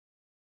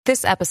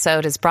This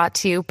episode is brought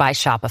to you by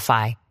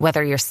Shopify.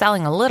 Whether you're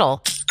selling a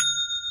little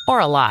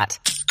or a lot,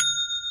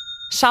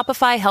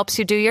 Shopify helps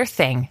you do your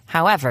thing,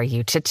 however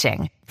you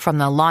cha-ching. From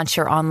the launch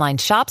your online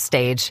shop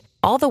stage,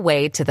 all the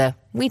way to the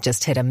we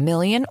just hit 1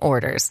 million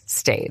orders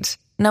stage.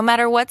 No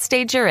matter what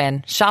stage you're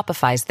in,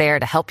 Shopify's there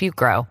to help you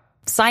grow.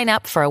 Sign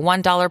up for a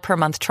 $1 per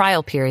month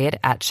trial period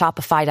at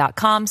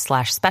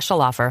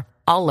shopify.com/special offer,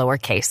 all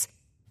lowercase.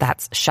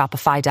 That's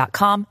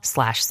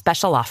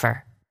shopify.com/special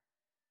offer.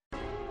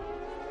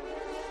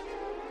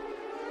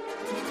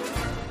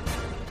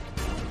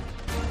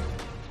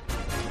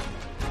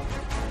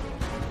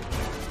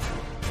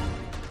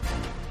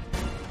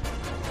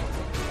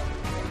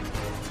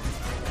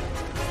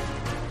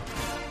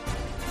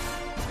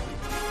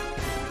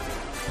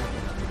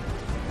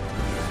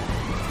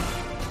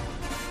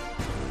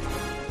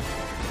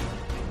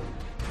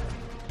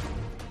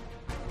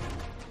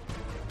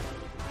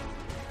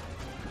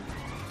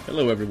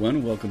 Hello,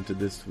 everyone. Welcome to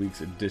this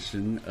week's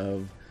edition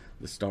of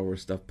the Star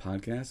Wars Stuff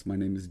Podcast. My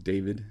name is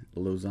David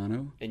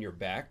Lozano. And you're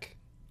back.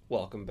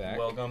 Welcome back.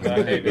 Welcome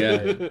back,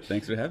 David. Yeah,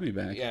 thanks for having me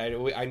back. Yeah,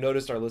 I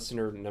noticed our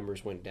listener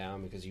numbers went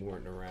down because you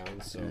weren't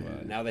around. So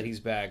now that he's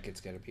back,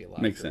 it's going to be a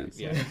lot. Makes sense.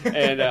 Yeah.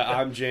 And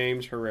I'm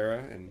James Herrera.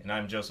 And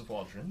I'm Joseph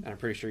Waldron. And I'm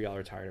pretty sure y'all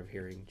are tired of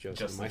hearing Joseph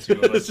Just and the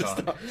two of us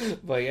myself. talk.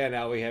 But yeah,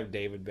 now we have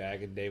David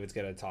back, and David's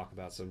going to talk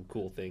about some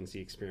cool things he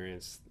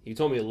experienced. He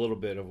told me a little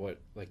bit of what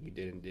you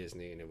did in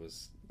Disney, and it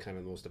was kind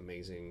of the most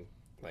amazing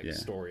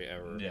story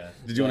ever. Yeah.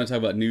 Did you want to talk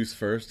about news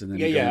first, and then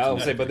Yeah. I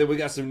would say, but then we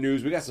got some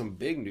news. We got some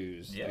big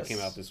news Yes. that came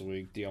out this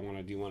week. Do you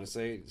want to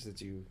say,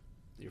 since your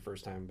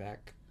first time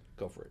back?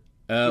 Go for it.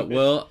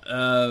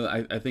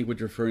 I think what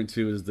you're referring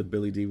to is the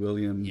Billy D.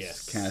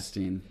 Williams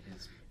casting.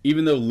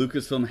 Even though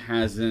Lucasfilm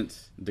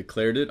hasn't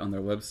declared it on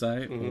their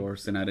website or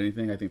sent out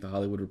anything, I think the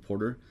Hollywood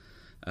Reporter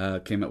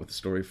came out with the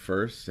story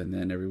first, and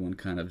then everyone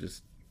kind of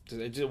just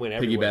It just went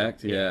everywhere.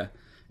 piggybacked. Yeah.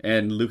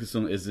 And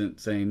Lucasfilm isn't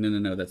saying,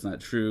 no, that's not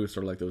true,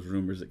 sort of like those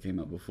rumors that came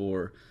out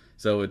before.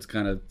 So it's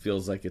kind of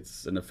feels like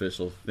it's an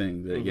official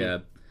thing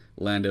that,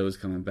 Lando is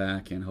coming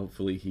back, and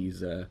hopefully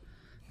he's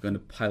going to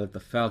pilot the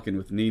Falcon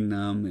with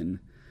Neenum and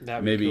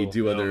maybe cool.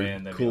 do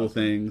other cool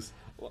things.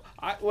 Well,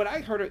 when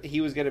I heard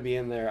he was going to be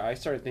in there, I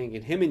started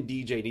thinking him and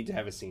DJ need to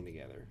have a scene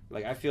together.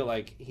 Like, I feel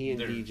like he and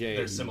DJ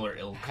they're similar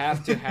ilk.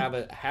 have to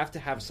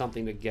have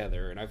something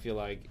together, and I feel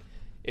like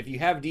if you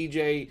have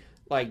DJ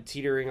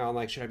teetering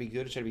on should I be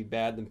good or should I be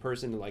bad, then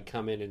person to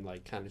come in and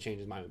kind of change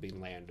his mind would be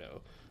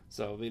Lando.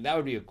 So I mean, that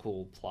would be a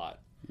cool plot.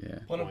 Yeah.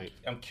 Well,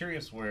 I'm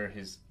curious where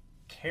his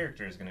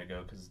character is going to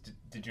go, because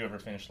did you ever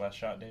finish Last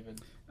Shot,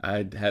 David?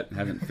 I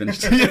haven't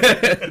finished it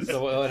yet.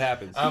 So what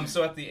happens?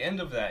 So at the end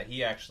of that,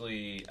 he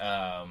actually is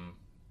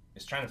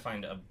trying to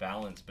find a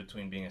balance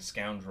between being a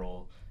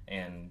scoundrel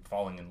and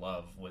falling in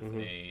love with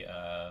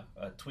a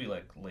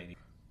Twi'lek lady.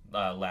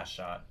 Last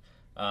Shot.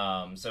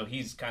 So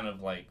he's kind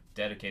of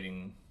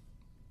dedicating,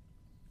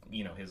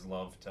 his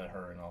love to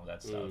her and all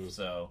that stuff.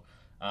 So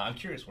I'm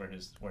curious where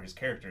his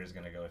character is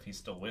going to go. If he's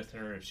still with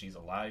her, if she's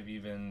alive,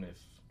 even if.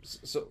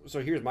 So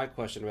here's my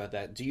question about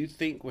that. Do you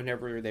think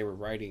whenever they were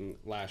writing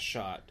Last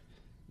Shot,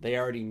 they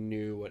already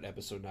knew what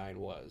Episode 9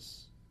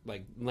 was?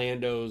 Like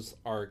Lando's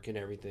arc and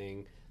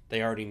everything,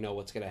 they already know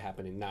what's going to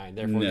happen in 9.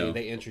 Therefore,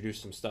 they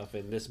introduced some stuff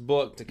in this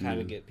book to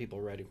kind of get people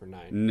ready for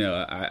 9.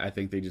 No, I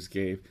think they just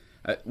gave...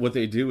 what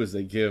they do is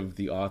they give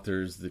the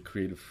authors the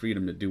creative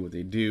freedom to do what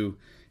they do,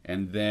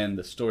 and then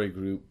the story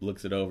group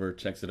looks it over,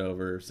 checks it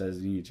over,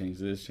 says, you need to change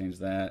this, change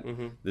that.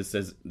 This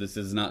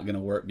is not going to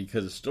work,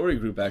 because the story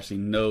group actually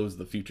knows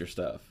the future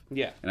stuff.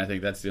 Yeah. And I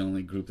think that's the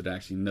only group that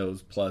actually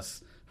knows,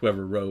 plus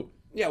whoever wrote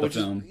the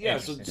film.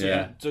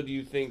 So do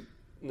you think...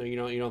 No, you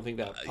don't think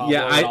that Pablo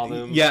and all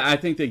them... I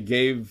think they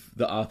gave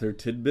the author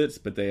tidbits,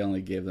 but they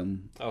only gave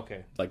them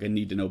a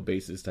need-to-know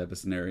basis type of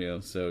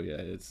scenario. So,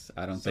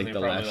 I don't think the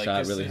Last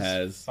Shot really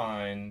has...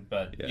 fine,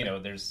 but,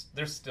 there's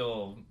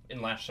still...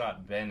 In Last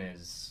Shot, Ben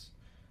is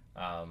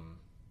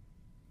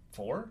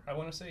 4, I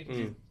want to say.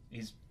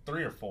 He's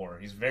 3 or 4.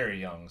 He's very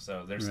young,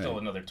 so there's still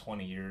another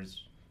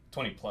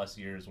 20-plus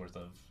years worth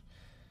of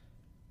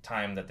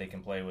time that they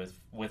can play with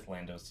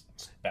Lando's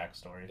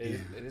backstory.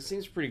 It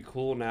seems pretty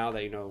cool now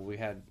that we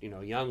had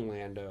young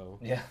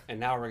Lando, and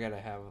now we're gonna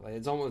have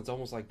it's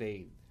almost like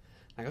they,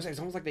 it's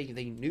almost like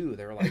they knew.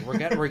 They were like,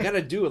 we're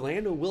gonna do it.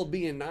 Lando will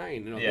be in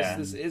 9.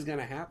 This is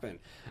gonna happen.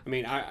 I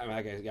mean,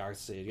 I guess y'all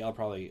see y'all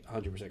probably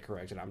 100%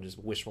 correct, and I'm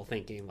just wishful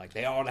thinking like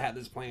they all had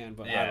this plan,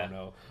 but I don't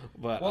know.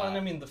 But and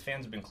I mean, the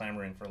fans have been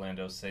clamoring for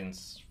Lando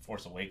since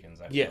Force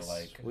Awakens. I feel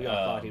like we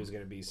all thought he was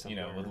gonna be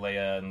somewhere. With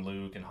Leia and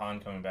Luke and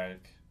Han coming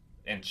back.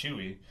 And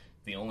Chewie,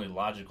 the only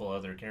logical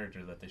other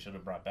character that they should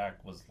have brought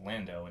back was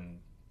Lando, and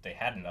they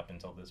hadn't up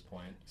until this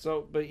point.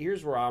 So, but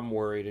here's where I'm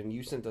worried, and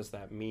you sent us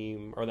that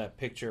meme or that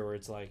picture where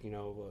it's like,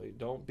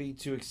 don't be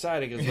too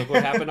excited because look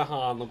what happened to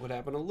Han, look what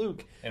happened to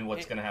Luke. And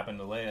what's going to happen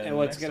to Leia. And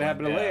what's going to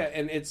happen to Leia.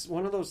 And it's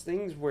one of those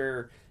things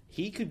where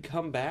he could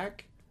come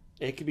back,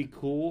 it could be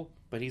cool,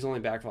 but he's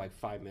only back for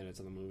 5 minutes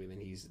in the movie, then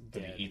he's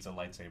dead. He eats a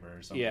lightsaber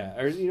or something. Yeah,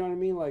 or you know what I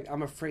mean?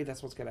 I'm afraid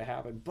that's what's going to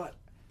happen, but...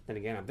 then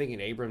again, I'm thinking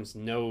Abrams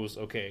knows,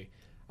 okay,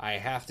 I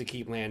have to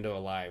keep Lando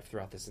alive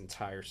throughout this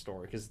entire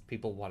story because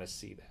people want to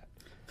see that.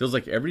 Feels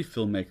like every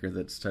filmmaker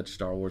that's touched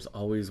Star Wars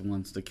always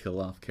wants to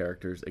kill off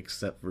characters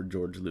except for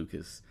George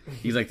Lucas.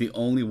 He's like the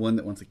only one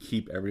that wants to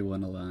keep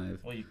everyone alive.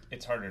 Well,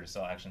 it's harder to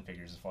sell action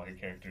figures if all your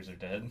characters are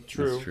dead.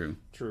 True. That's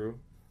true.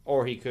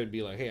 Or he could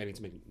be like, hey, I need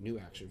to make new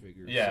action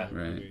figures. Yeah.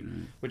 Right.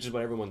 Which is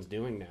what everyone's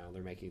doing now.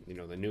 They're making,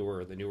 the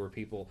newer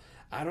people.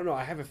 I don't know.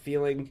 I have a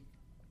feeling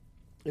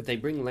if they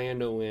bring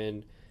Lando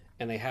in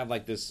and they have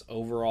like this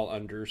overall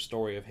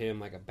understory of him,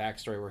 like a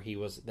backstory where he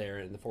was there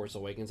in The Force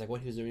Awakens, like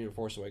what he was doing in The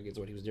Force Awakens,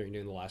 what he was doing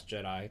during The Last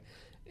Jedi,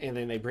 and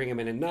then they bring him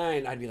in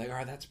 9, I'd be like, all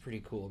right, that's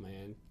pretty cool,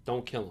 man.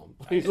 Don't kill him.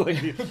 He's like,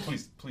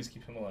 please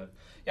keep him alive.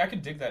 Yeah, I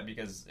could dig that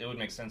because it would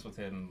make sense with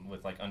him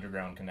with like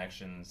underground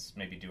connections,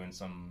 maybe doing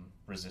some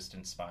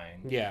resistance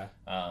spying. Yeah.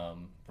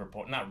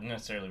 Not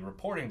necessarily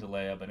reporting to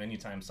Leia, but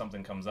anytime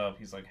something comes up,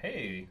 he's like,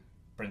 hey,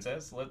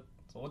 princess,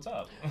 so what's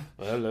up?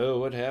 Hello,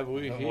 what have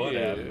we here? What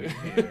have we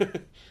here?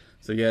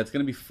 So yeah, it's going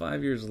to be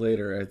 5 years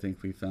later, I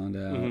think we found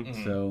out.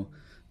 Mm-hmm. So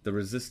the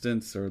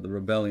resistance or the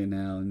rebellion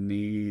now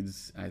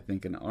needs, I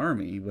think, an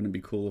army. Wouldn't it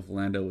be cool if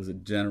Lando was a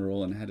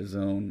general and had his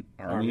own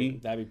army?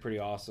 That'd be pretty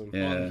awesome.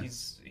 Yeah. Well,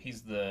 he's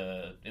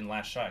in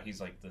Last Shot, he's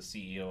like the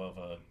CEO of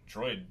a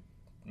droid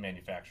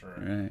manufacturer.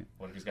 Right.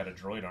 What if he's got a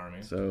droid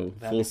army? So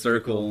That'd full be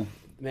circle. cool.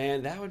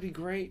 Man, that would be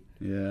great.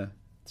 Yeah.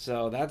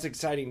 So that's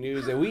exciting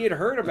news. And we had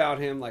heard about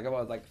him like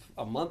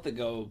a month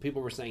ago.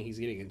 People were saying he's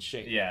getting in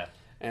shape. Yeah.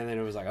 And then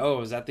it was like,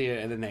 oh, is that the...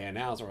 And then they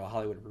announced, or the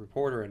Hollywood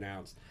Reporter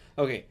announced.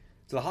 Okay,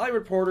 so the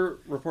Hollywood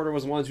Reporter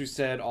was the ones who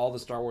said all the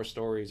Star Wars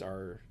stories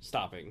are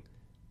stopping.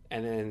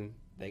 And then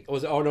it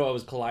was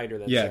Collider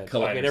that said...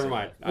 Collider. Okay, never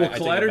mind. Well, I take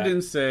it Collider back.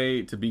 didn't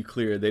say, to be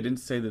clear, they didn't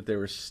say that they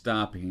were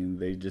stopping.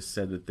 They just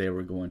said that they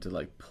were going to,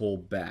 like, pull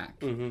back.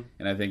 Mm-hmm.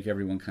 And I think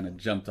everyone kind of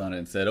jumped on it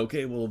and said,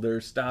 okay, well, they're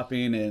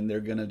stopping and they're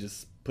going to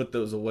just put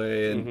those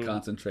away and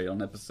concentrate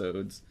on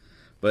episodes.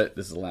 But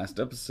this is the last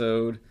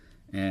episode,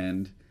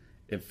 and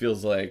it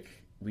feels like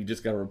we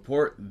just got a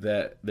report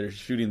that they're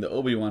shooting the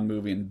Obi-Wan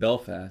movie in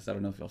Belfast. I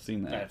don't know if y'all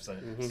seen that. I've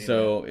seen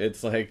So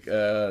it's like,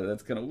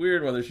 that's kind of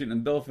weird why they're shooting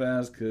in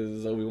Belfast,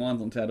 because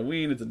Obi-Wan's on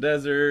Tatooine. It's a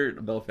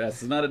desert.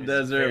 Belfast is not a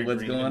desert.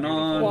 What's going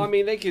on? Well, I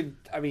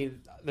mean,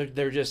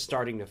 they're just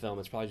starting to film.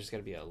 It's probably just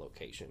going to be a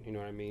location. You know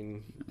what I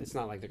mean? It's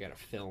not like they're going to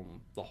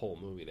film the whole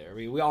movie there. I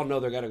mean, we all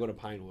know they're going to go to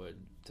Pinewood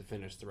to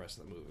finish the rest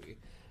of the movie.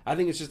 I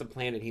think it's just a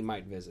planet he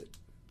might visit.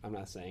 I'm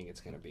not saying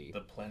it's going to be... The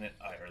planet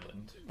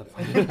Ireland. The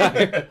planet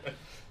Ireland.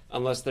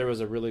 Unless there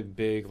was a really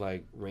big,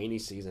 like, rainy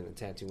season in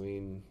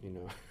Tatooine, you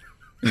know.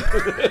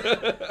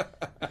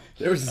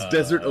 There was this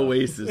desert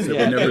oasis that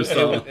we never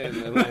saw.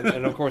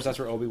 And of course, that's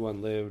where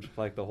Obi-Wan lived,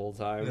 like, the whole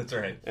time. That's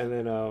right. And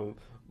then,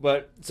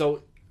 but,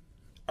 so,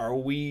 are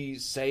we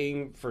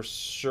saying for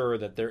sure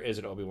that there is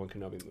an Obi-Wan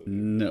Kenobi movie?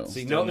 No.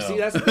 See, Still no. See,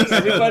 that's the thing.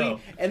 Everybody, No.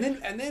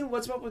 and then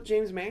what's up with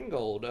James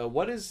Mangold?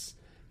 What is,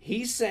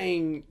 he's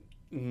saying...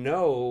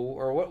 No,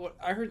 or what?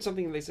 I heard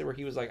something they said where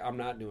he was like, "I'm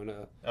not doing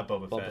a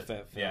Boba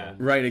Fett film." Yeah.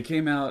 Right, it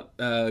came out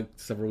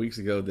several weeks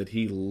ago that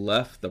he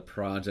left the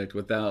project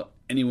without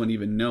anyone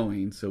even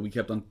knowing, so we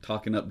kept on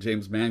talking up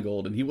James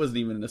Mangold, and he wasn't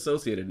even an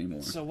associate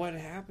anymore. So what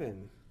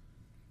happened?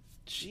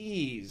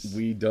 Jeez.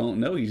 We don't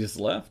know, he just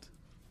left.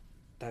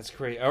 That's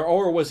crazy.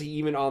 Or was he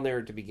even on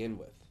there to begin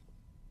with?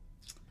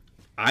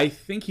 I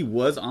think he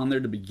was on there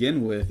to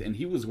begin with, and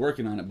he was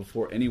working on it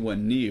before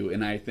anyone knew,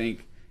 and I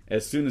think...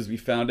 As soon as we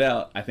found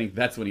out, I think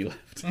that's when he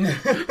left.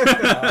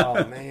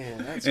 Oh, man.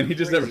 That's and he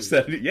just never crazy.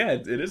 said it. Yeah,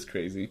 it is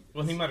crazy.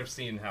 Well, he might have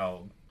seen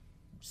how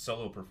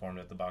Solo performed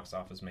at the box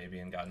office maybe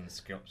and gotten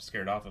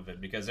scared off of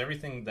it, because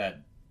everything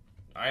that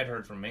I had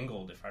heard from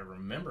Mangold, if I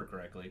remember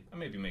correctly, I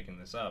may be making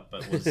this up,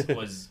 but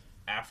was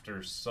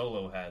after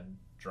Solo had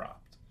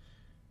dropped.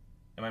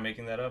 Am I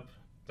making that up?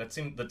 The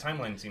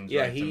timeline seems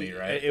right to me,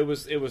 right?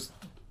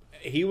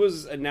 He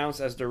was announced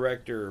as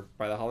director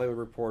by the Hollywood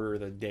Reporter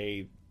the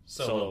day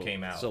Solo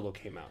came out. Solo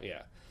came out,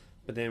 yeah.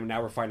 But then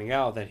now we're finding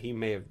out that he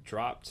may have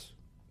dropped,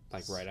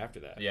 like, right after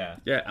that. Yeah.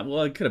 Yeah,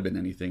 well, it could have been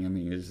anything. I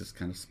mean, it's just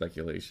kind of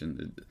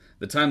speculation.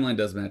 The timeline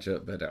does match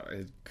up, but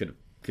it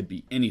could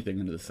be anything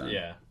under the sun.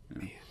 Yeah.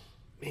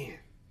 Man.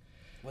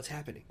 What's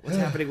happening? What's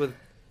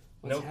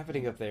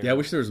happening up there? Yeah, I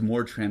wish there was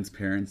more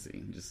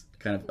transparency. Just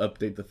kind of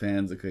update the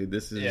fans. Okay,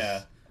 this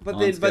is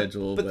on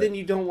schedule. But then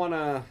you don't want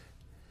to...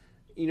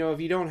 You know,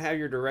 if you don't have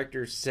your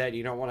director set,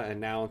 you don't want to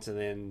announce and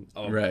then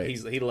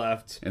he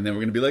left. And then we're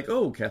going to be like,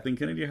 oh, Kathleen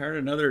Kennedy hired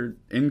another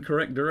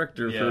incorrect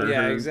director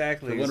for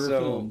exactly. For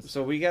films.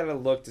 So we got to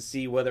look to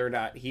see whether or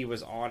not he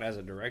was on as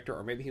a director,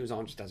 or maybe he was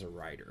on just as a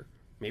writer.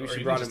 Maybe she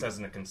even brought just as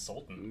a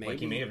consultant. Maybe. Like,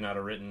 he may have not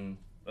have written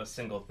a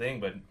single thing,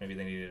 but maybe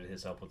they needed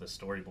his help with a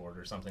storyboard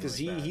or something. Because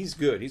he's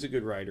good. He's a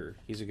good writer.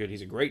 He's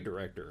a great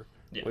director.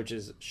 Yeah. Which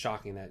is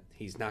shocking that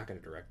he's not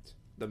going to direct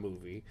the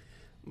movie.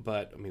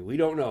 But I mean, we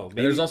don't know. Maybe,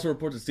 and there's also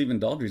reports that Stephen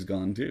Daldry's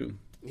gone too.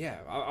 Yeah,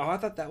 I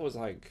thought that was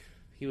like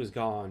he was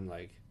gone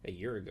like a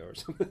year ago or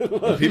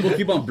something. People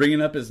keep on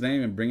bringing up his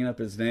name.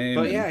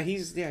 But yeah,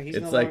 he's it's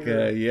no like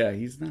longer,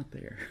 he's not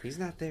there. He's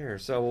not there.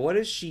 So what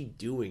is she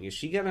doing? Is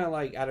she gonna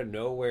like out of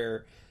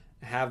nowhere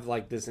have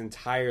like this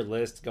entire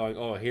list going?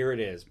 Oh, here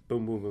it is.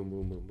 Boom, boom, boom,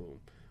 boom, boom, boom.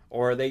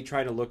 Or are they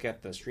trying to look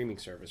at the streaming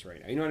service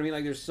right now? You know what I mean?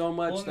 Like, there's so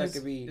much that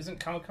could be. Isn't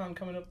Comic-Con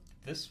coming up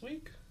this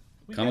week?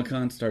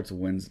 Comic-Con starts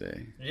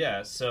Wednesday.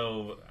 Yeah,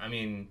 so, I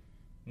mean,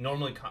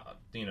 normally,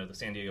 the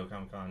San Diego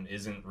Comic-Con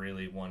isn't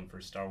really one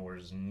for Star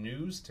Wars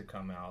news to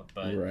come out,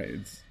 but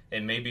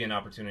it may be an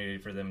opportunity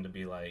for them to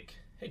be like,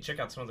 hey, check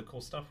out some of the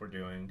cool stuff we're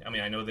doing. I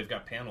mean, I know they've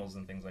got panels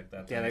and things like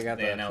that. Yeah, they got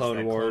the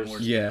Clone Wars.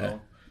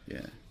 Panel.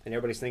 Yeah. And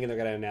everybody's thinking they're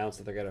going to announce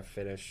that they're going to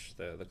finish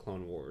the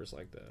Clone Wars.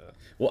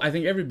 Well, I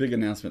think every big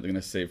announcement they're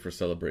going to save for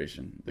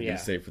Celebration. They're going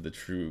to save for the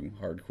true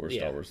hardcore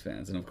Star Wars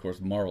fans. And, of course,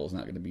 Marvel's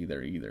not going to be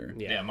there either.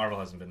 Yeah, Marvel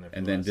hasn't been there for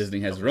And then Disney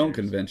has their own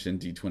convention,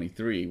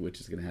 D23, which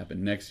is going to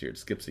happen next year. It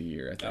skips a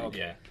year, I think. Oh,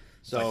 yeah.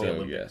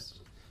 So yes.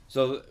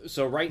 So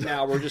right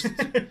now we're just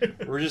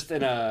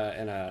in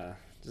a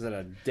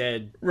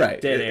dead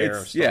air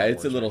of Star Wars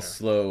it's a little right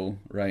slow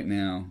right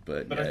now,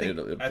 but I think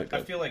it'll pick I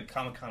up. feel like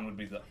Comic-Con would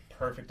be the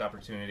perfect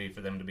opportunity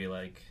for them to be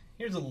like,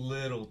 here's a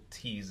little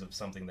tease of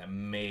something that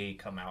may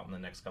come out in the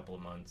next couple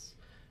of months.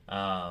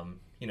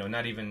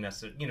 Not even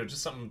necessarily,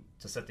 just something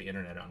to set the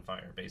internet on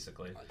fire,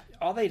 basically.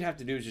 All they'd have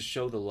to do is just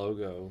show the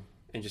logo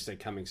and just say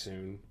coming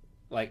soon,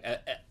 like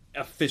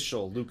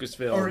official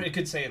Lucasfilm. Or it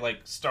could say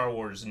like Star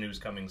Wars news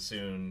coming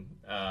soon.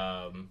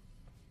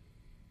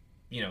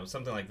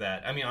 Something like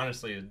that. I mean,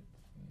 honestly,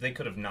 they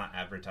could have not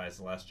advertised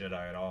The Last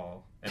Jedi at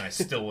all, and I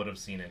still would have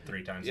seen it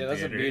 3 times in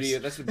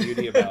theaters. That's the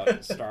beauty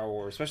about Star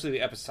Wars, especially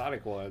the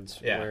episodic ones,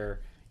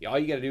 where all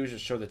you got to do is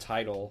just show the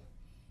title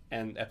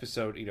and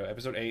episode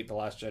 8, The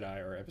Last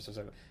Jedi, or episode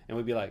 7, and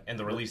we'd be like, and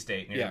the release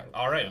date. And like,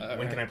 all right,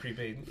 when can I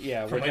prepaid?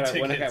 Yeah, when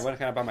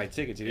can I buy my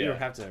tickets? You don't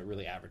have to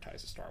really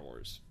advertise a Star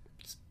Wars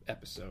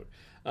episode.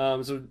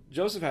 So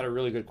Joseph had a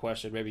really good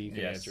question. Maybe you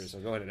can answer it. So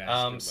go ahead and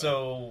ask.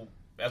 So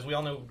as we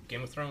all know,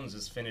 Game of Thrones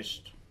is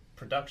finished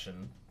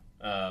production.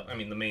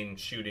 The main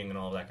shooting and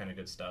all that kind of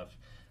good stuff.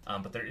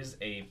 But there is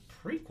a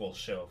prequel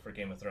show for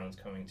Game of Thrones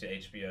coming to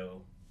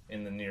HBO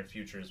in the near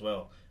future as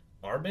well.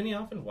 Are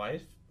Benioff and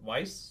Weiss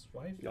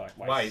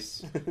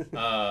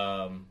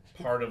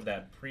part of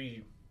that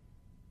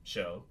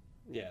pre-show?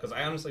 Yeah. Because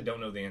I honestly don't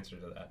know the answer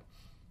to that.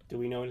 Do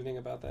we know anything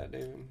about that,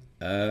 David?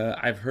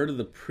 I've heard of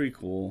the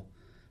prequel,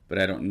 but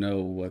I don't know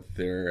what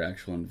their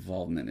actual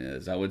involvement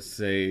is. I would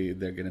say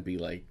they're going to be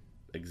like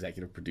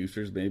executive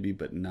producers maybe,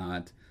 but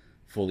not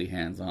fully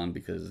hands-on,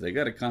 because they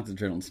got to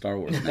concentrate on Star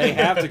Wars now. They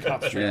have to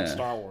concentrate on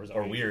Star Wars.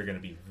 Or we are going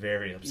to be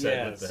very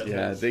upset with them.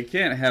 Yeah, they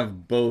can't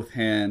have both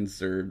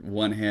hands, or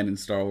one hand in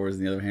Star Wars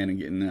and the other hand in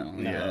getting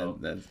no.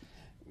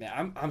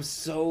 I'm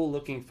so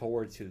looking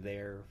forward to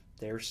their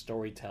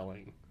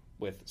storytelling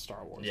with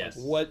Star Wars. Yes.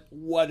 Like,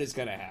 what is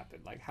going to happen?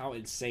 Like, how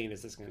insane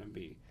is this going to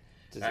be?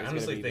 I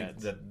honestly think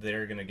that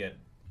they're going to get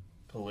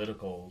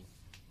political,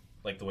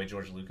 like the way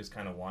George Lucas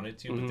kind of wanted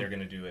to, but they're going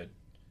to do it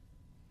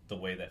the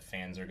way that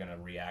fans are going to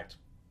react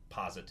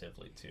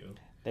positively to.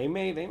 They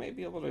may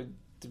be able to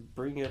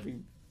bring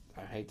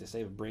I hate to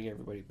say it, but bring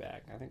everybody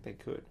back. I think they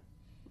could.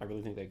 I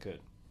really think they could.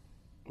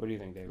 What do you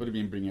think, David? What do you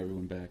mean bring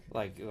everyone back?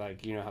 Like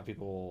how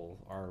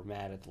people are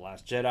mad at The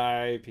Last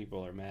Jedi,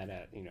 people are mad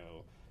at,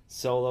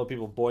 Solo,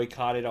 people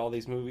boycotted all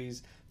these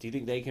movies. Do you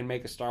think they can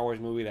make a Star Wars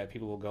movie that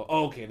people will go,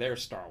 oh, okay,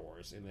 there's Star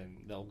Wars, and then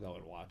they'll go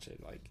and watch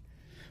it?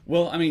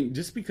 Well, I mean,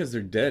 just because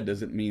they're dead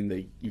doesn't mean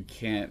that you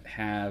can't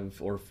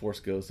have, or Force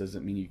Ghost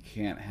doesn't mean you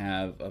can't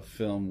have a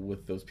film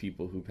with those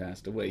people who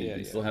passed away. You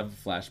can still have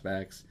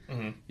flashbacks.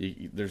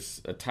 Mm-hmm.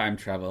 There's a time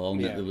travel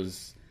element that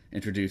was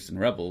introduced in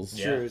Rebels.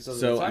 Yeah. Sure.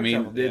 So I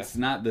mean, it's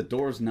not, the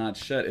door's not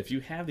shut. If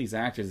you have these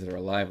actors that are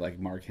alive, like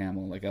Mark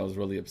Hamill, I was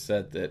really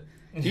upset that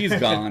he's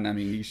gone. I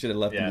mean, you should have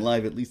left him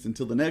alive at least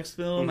until the next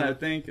film. I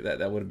think that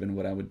would have been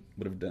what I would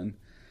have done.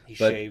 He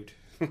shaved.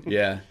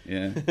 Yeah.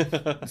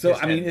 So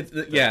I mean, his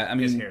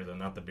hair though,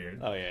 not the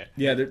beard. Oh yeah.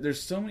 Yeah,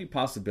 there's so many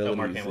possibilities.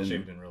 No, Mark Hamill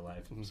shaved in real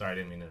life. I'm sorry, I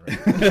didn't mean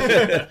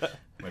to.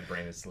 My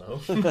brain is slow.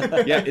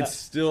 Yeah, it's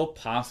still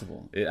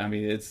possible.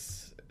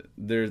 There's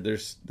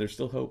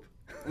still hope.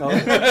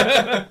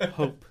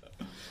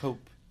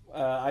 Hope.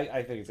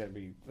 I think it's gonna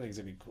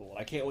be cool.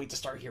 I can't wait to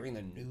start hearing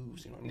the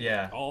news.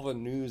 All the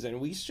news,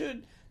 and we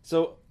should.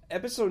 So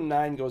episode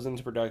 9 goes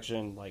into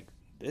production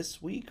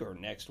this week or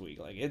next week.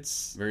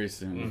 It's very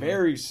soon.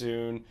 Very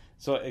soon.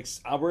 So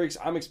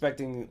I'm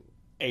expecting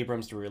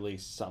Abrams to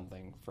release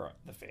something for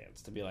the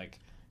fans to be like,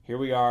 here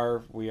we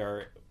are. We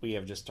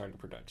have just started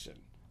production,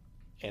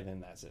 and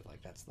then that's it.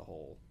 That's the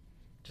whole.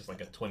 Just a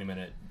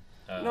 20-minute.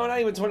 No, not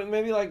even 20.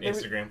 Maybe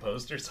Instagram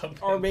post or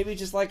something. Or maybe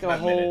just a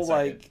whole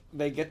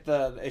they get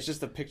it's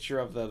just a picture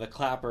of the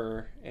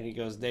clapper, and he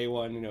goes day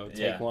 1,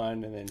 take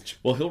 1, and then.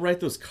 Well, he'll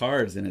write those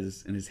cards in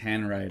his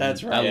handwriting.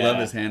 That's right. I love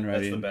his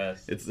handwriting.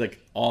 That's the best. It's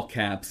all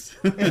caps,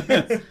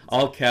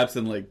 all caps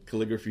in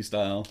calligraphy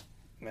style.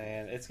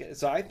 Man,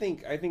 so I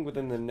think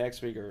within the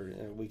next week or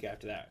a week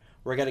after that,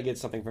 we're gonna get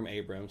something from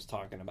Abrams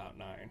talking about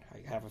 9.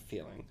 I have a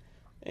feeling.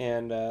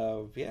 And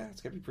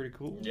it's gonna be pretty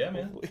cool. Yeah,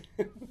 man.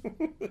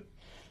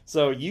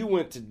 So you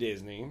went to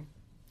Disney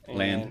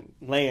Land,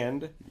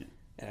 and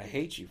I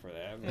hate you for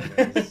that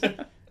because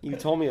you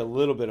told me a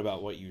little bit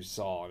about what you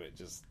saw, and it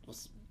just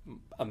was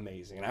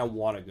amazing. And I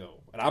want to go,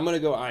 and I'm gonna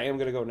go. I am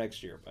gonna go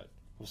next year. But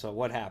so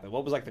what happened?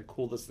 What was like the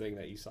coolest thing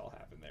that you saw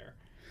happen there?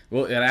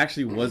 Well, it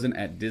actually wasn't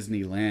at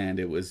Disneyland.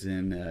 It was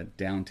in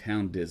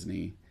downtown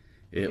Disney.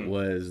 It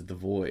was The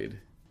Void.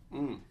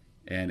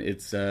 And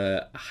it's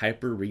a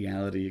hyper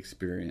reality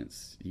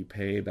experience. You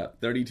pay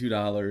about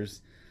 $32.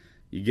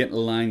 You get in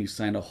line, you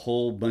sign a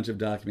whole bunch of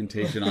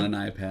documentation on an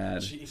iPad.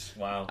 Jeez.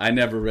 Wow. I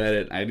never read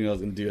it. I knew I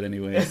was going to do it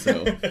anyway,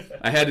 so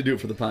I had to do it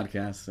for the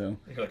podcast. So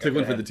took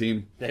one for the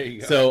team. There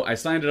you go. So I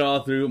signed it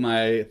all through.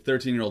 My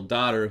 13-year-old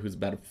daughter, who's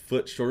about a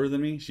foot shorter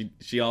than me,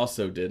 she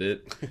also did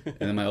it.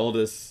 And then my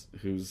oldest,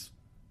 who's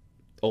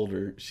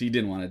older, she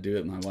didn't want to do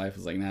it. My wife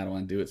was like, "Nah, I don't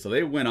want to do it." So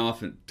they went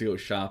off to go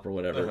shop or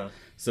whatever.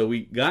 So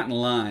we got in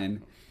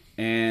line,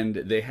 and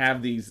they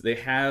have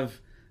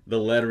the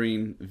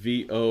lettering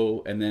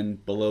VO, and then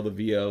below the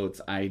VO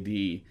it's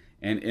ID,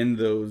 and in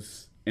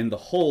the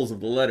holes of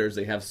the letters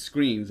they have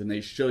screens, and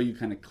they show you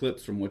kind of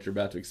clips from what you're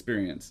about to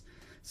experience.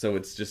 So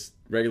it's just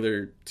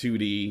regular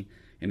 2D,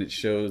 and it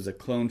shows a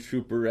clone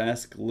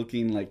trooper-esque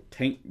looking like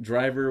tank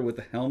driver with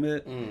a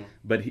helmet,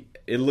 but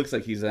it looks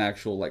like he's an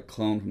actual like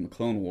clone from the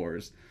Clone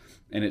Wars,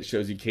 and it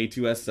shows you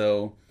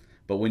K2SO.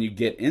 But when you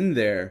get in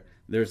there,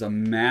 there's a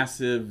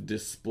massive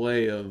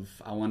display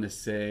of, I want to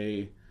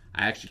say,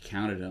 I actually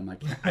counted them.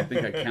 I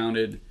think I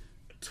counted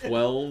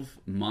 12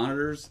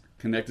 monitors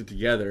connected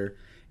together,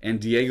 and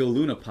Diego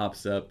Luna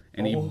pops up,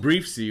 and he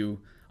briefs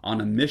you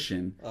on a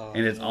mission,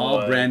 and it's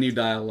all brand new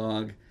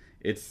dialogue.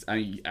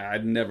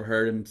 I'd never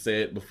heard him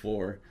say it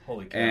before.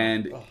 Holy cow.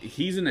 And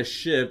he's in a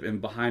ship,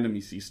 and behind him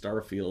you see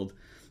Starfield.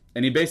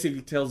 And he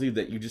basically tells you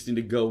that you just need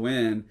to go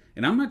in.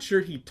 And I'm not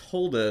sure he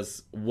told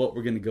us what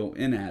we're going to go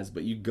in as,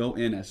 but you go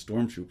in as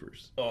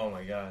stormtroopers. Oh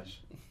my gosh.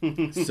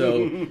 So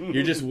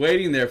you're just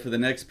waiting there for the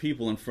next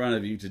people in front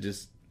of you to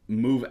just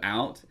move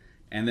out.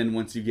 And then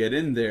once you get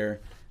in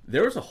there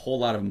was a whole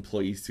lot of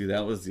employees too.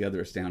 That was the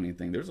other astounding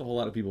thing. There's a whole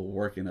lot of people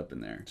working up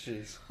in there.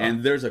 Jeez.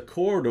 And there's a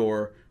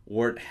corridor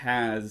where it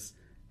has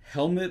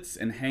helmets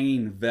and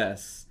hanging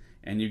vests.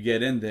 And you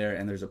get in there,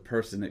 and there's a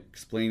person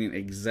explaining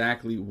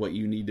exactly what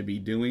you need to be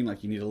doing.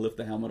 Like, you need to lift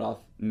the helmet off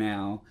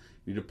now.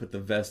 You need to put the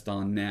vest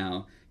on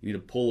now. You need to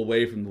pull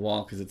away from the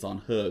wall because it's on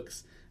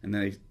hooks. And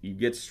then you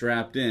get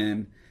strapped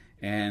in,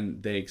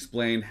 and they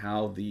explain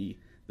how the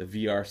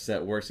VR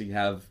set works. So you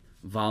have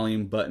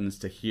volume buttons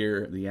to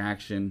hear the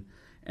action.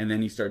 And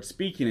then you start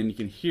speaking, and you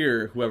can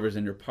hear whoever's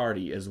in your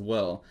party as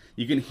well.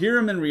 You can hear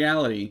them in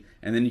reality,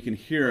 and then you can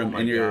hear them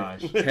in your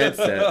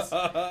headsets.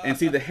 And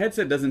see, the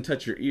headset doesn't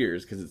touch your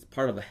ears because it's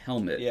part of the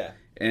helmet. Yeah.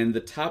 And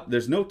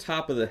there's no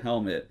top of the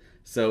helmet,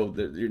 so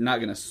you're not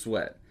going to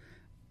sweat.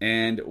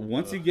 And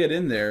once you get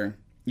in there,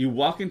 you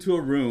walk into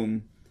a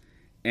room,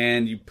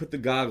 and you put the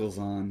goggles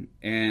on,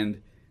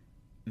 and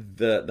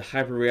the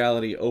hyper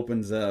reality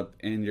opens up,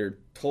 and your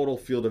total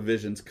field of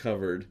vision's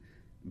covered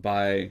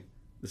by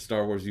the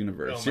Star Wars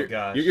universe. Oh my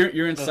gosh.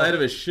 You're inside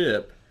of a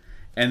ship,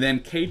 and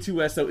then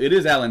K2SO, it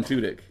is Alan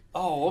Tudyk.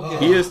 Oh,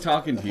 okay. He is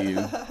talking to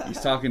you. He's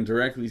talking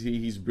directly to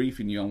you. He's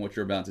briefing you on what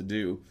you're about to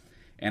do.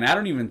 And I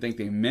don't even think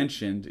they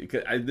mentioned,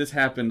 because this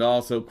happened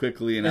all so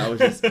quickly, and I was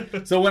just,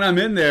 so when I'm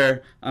in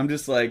there, I'm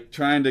just like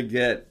trying to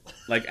get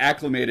like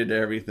acclimated to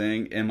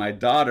everything. And my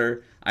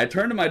daughter, I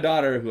turned to my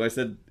daughter, who I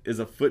said is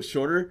a foot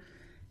shorter.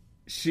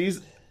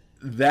 She's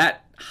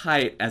that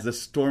height as a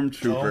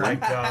stormtrooper. Oh my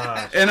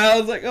gosh. And I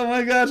was like, oh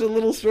my gosh, a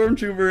little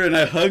stormtrooper, and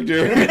I hugged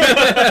her.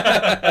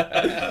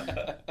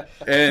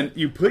 And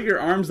you put your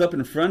arms up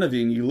in front of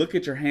you, and you look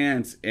at your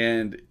hands,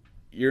 and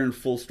you're in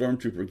full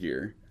stormtrooper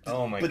gear.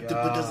 Oh my gosh. But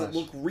does it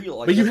look real?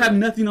 Like, But you have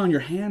nothing on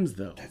your hands,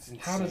 though. That's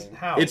insane.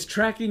 How? It's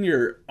tracking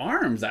your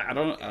arms. I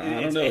don't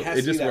know. It has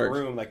It to just be that works.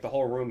 room. Like, the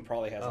whole room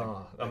probably has like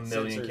a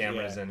million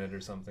cameras in it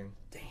or something.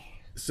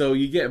 So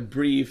you get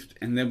briefed,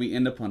 and then we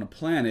end up on a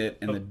planet,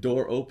 and the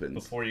door opens.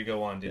 Before you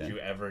go on, did you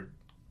ever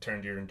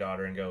turn to your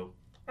daughter and go,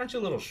 "Aren't you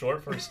a little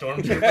short for a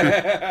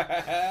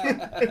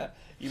stormtrooper?"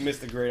 You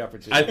missed a great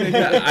opportunity.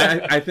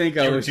 I think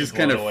I You were was just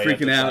blown kind of away at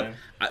the freaking out time.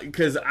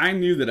 because I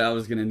knew that I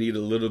was going to need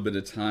a little bit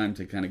of time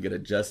to kind of get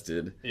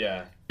adjusted.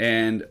 Yeah.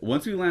 And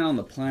once we land on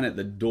the planet,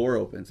 the door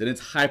opens, and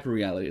it's hyper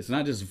reality. It's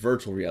not just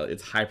virtual reality;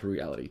 it's hyper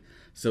reality.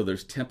 So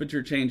there's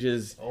temperature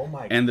changes,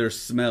 and there's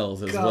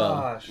smells as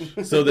well.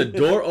 So the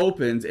door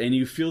opens, and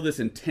you feel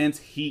this intense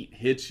heat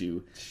hit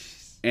you,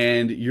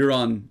 and you're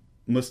on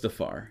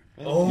Mustafar.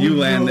 You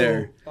land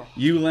there.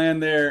 You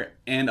land there,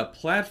 and a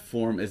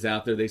platform is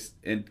out there.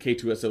 And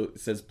K2SO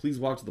says, "Please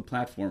walk to the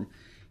platform."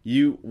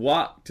 You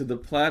walk to the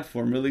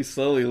platform really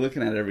slowly,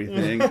 looking at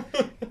everything,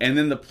 and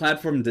then the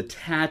platform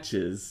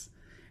detaches,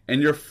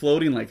 and you're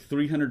floating like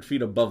 300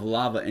 feet above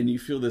lava, and you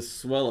feel this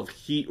swell of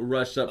heat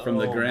rush up from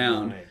the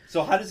ground. My.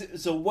 So how does it?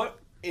 So what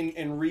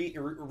in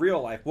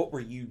real life? What were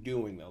you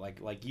doing though?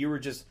 Like you were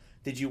just?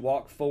 Did you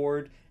walk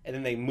forward and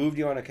then they moved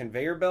you on a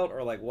conveyor belt,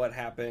 or like what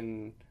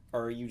happened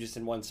or are you just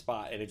in one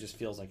spot and it just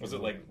feels like... Was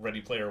it like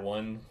Ready Player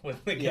One? When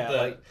they Yeah,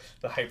 get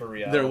the hyper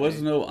reality? There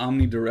was no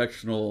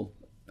omnidirectional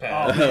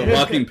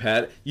walking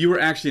pad. You were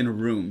actually in a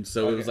room,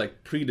 so it was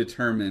like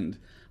predetermined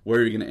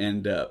where you're going to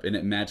end up, and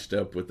it matched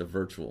up with the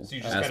virtual So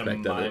you just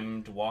aspect kind of of it.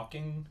 mimed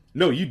walking?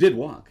 No, you did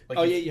walk.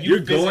 Like You're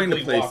going to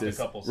physically walked places,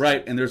 a couple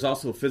right? And there's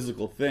also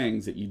physical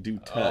things that you do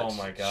touch. Oh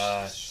my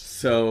gosh!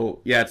 So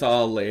yeah, it's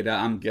all laid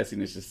out. I'm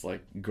guessing it's just like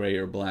gray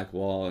or black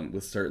wall, and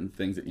with certain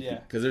things that you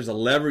because there's a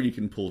lever you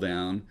can pull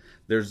down.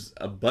 There's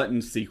a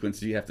button sequence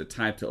that you have to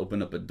type to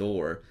open up a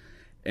door,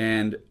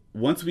 and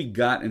once we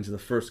got into the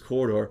first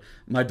corridor,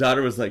 my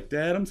daughter was like,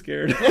 "Dad, I'm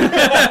scared,"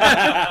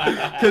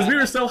 because we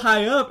were so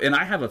high up, and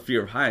I have a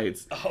fear of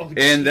heights,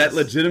 and that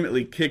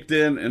legitimately kicked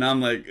in, and I'm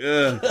like,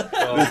 "Ugh,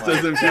 this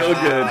doesn't feel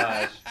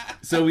good."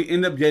 So we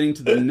end up getting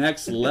to the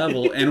next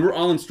level, and we're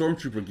all in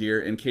Stormtrooper gear,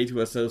 and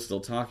K2SO is still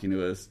talking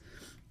to us,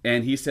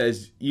 and he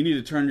says, "You need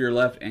to turn to your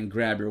left and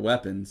grab your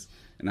weapons,"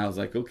 and I was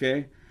like,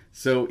 "Okay."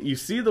 So you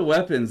see the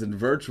weapons in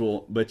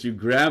virtual, but you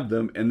grab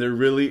them, and they're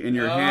really in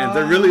your hands.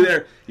 They're really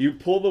there. You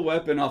pull the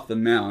weapon off the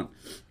mount,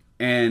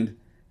 and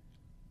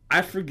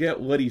I forget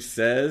what he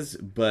says,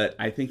 but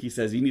I think he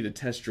says, "You need to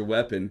test your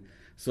weapon."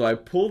 So I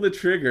pull the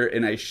trigger,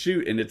 and I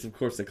shoot, and it's, of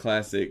course, the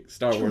classic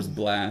Star Wars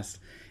blast.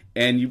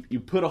 And you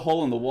put a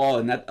hole in the wall,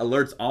 and that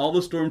alerts all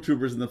the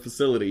stormtroopers in the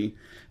facility.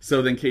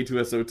 So then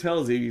K2SO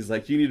tells you, he's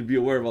like, "You need to be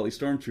aware of all these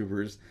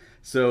stormtroopers."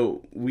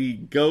 So we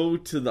go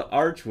to the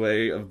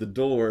archway of the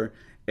door,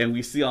 and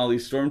we see all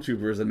these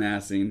stormtroopers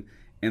amassing,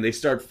 and they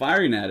start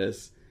firing at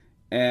us.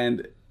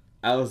 And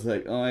I was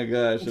like, "Oh my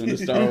gosh, I'm in a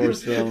Star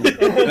Wars film."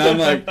 And I'm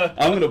like,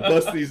 "I'm going to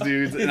bust these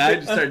dudes." And I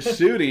just start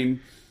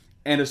shooting,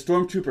 and a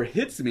stormtrooper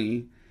hits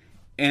me,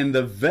 and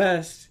the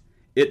vest,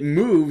 it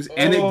moves,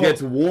 and it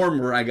gets warm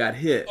where I got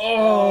hit.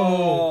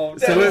 So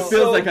it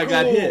feels like I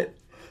got hit.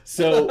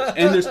 So,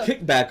 and there's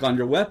kickback on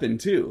your weapon,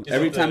 too,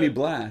 every time you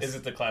blast. Is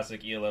it the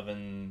classic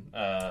E11?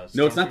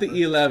 No, it's not the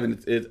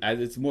E11.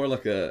 It's more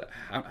like a...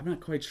 I'm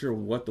not quite sure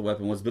what the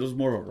weapon was, but it was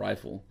more of a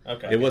rifle.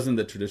 Okay. It wasn't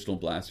the traditional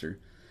blaster.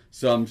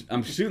 So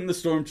I'm shooting the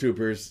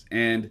stormtroopers,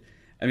 and...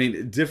 I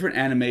mean, different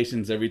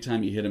animations every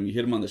time you hit them. You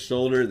hit them on the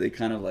shoulder, they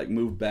kind of like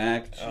move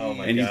back. Oh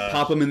my And you gosh.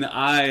 pop them in the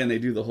eye, and they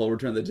do the whole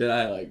Return of the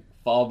Jedi, like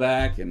fall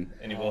back. And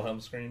Any Wilhelm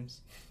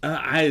screams?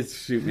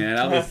 shoot, man,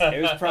 I was...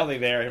 It was probably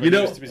there. You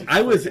know,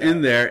 I was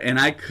in there, and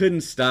I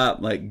couldn't stop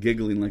like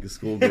giggling like a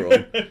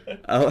schoolgirl.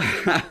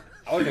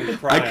 I would have been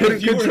crying. I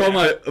couldn't control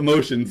my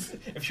emotions.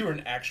 If you were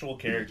an actual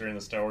character in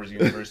the Star Wars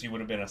universe, you would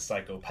have been a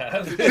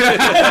psychopath.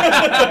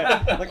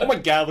 Like, oh my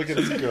god, look at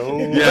this go.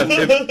 Yeah,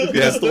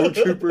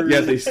 Stormtroopers. Yeah,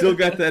 if they still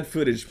got that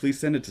footage, please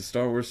send it to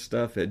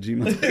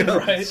StarWarsStuff@gmail.com.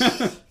 Right.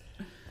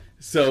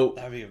 So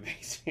That'd be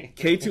amazing.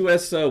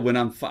 K2SO, when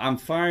I'm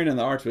firing in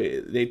the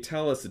archway, they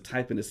tell us to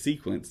type in a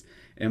sequence,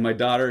 and I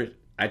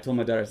told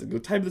my daughter, I said, "Go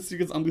type the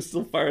sequence. I'm going to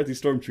still fire at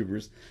these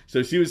stormtroopers."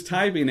 So she was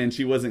typing, and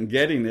she wasn't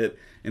getting it.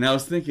 And I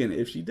was thinking,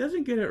 if she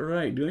doesn't get it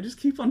right, do I just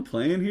keep on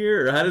playing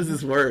here, or how does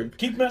this work?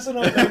 Keep messing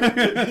up.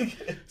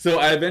 So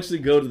I eventually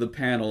go to the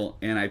panel,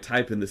 and I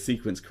type in the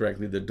sequence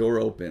correctly. The door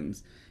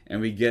opens,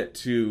 and we get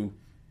to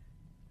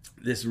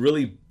this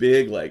really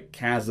big, like,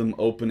 chasm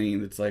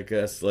opening. It's like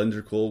a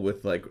cylindrical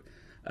with, like,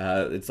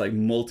 it's like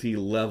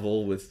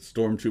multi-level with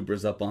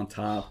stormtroopers up on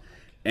top.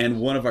 And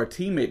one of our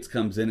teammates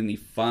comes in, and he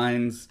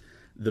finds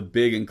the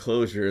big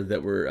enclosure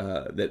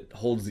that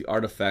holds the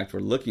artifact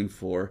we're looking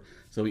for.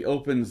 So he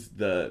opens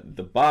the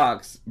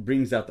box,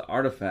 brings out the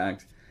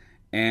artifact,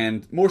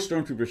 and more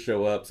stormtroopers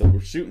show up. So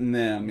we're shooting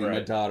them. Me and my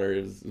daughter.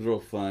 It was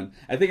real fun.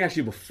 I think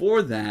actually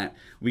before that,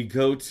 we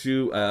go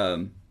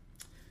to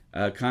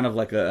kind of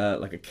like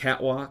a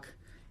catwalk,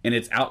 and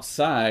it's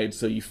outside,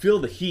 so you feel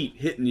the heat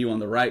hitting you on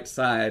the right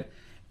side.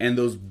 And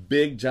those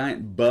big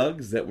giant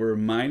bugs that were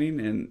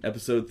mining in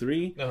episode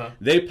 3,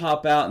 they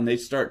pop out and they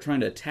start trying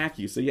to attack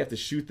you. So you have to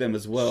shoot them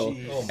as well.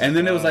 And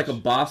then it was like a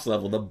boss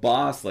level. The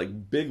boss,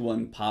 like big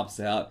one, pops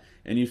out,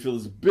 and you feel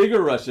this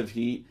bigger rush of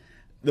heat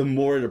the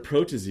more it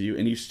approaches you,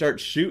 and you start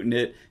shooting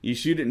it. You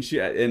shoot it and shoot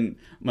it. And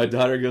my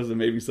daughter goes, and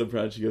made me so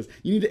proud. She goes,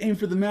 "You need to aim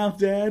for the mouth,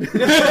 Dad."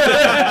 And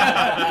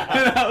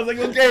I was like,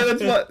 "Okay,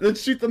 let's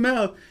shoot the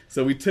mouth."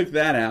 So we took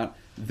that out.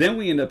 Then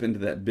we end up into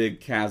that big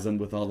chasm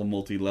with all the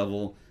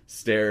multi-level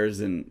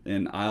stairs and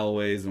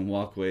aisleways and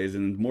walkways,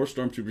 and more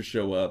stormtroopers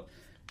show up.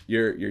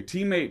 Your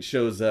teammate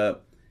shows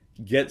up,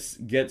 gets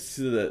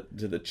to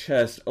the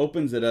chest,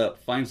 opens it up,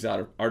 finds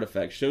the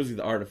artifact, shows you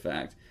the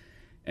artifact,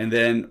 and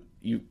then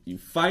you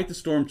fight the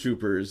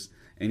stormtroopers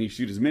and you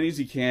shoot as many as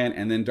you can,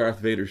 and then Darth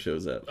Vader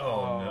shows up.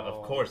 Oh no,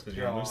 of course, because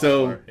you're a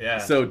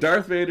so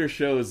Darth Vader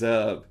shows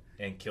up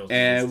and kills you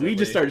and instantly. we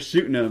just start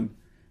shooting him,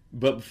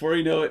 but before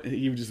you know it,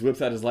 he just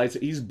whips out his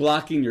lightsaber. He's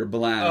blocking your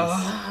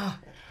blast.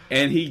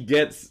 And he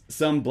gets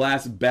some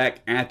blast back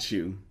at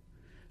you.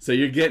 So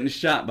you're getting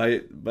shot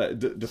by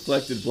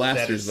deflected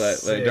blasters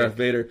by Darth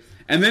Vader.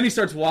 And then he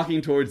starts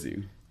walking towards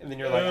you. And then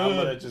you're like, I'm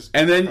going to just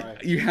And then cry.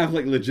 you have,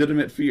 like,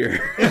 legitimate fear.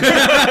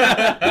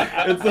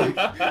 It's like,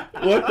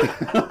 what the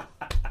hell?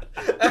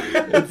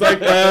 It's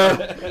like,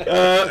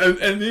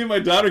 and me and my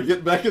daughter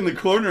get back in the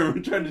corner and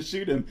we're trying to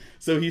shoot him.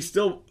 So he's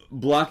still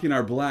blocking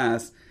our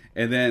blast,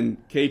 and then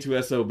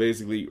K2SO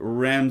basically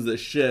rams the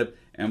ship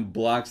and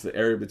blocks the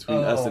area between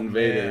us and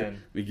Vader.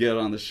 Man. We get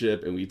on the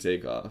ship and we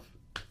take off.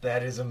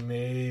 That is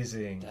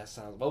amazing. That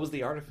sounds. What was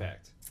the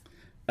artifact?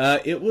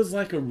 It was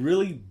like a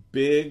really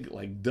big,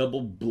 like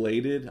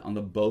double-bladed on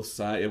the both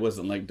sides. It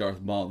wasn't like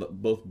Darth Maul,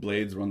 that both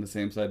blades were on the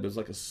same side, but it was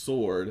like a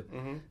sword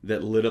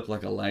that lit up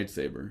like a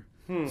lightsaber.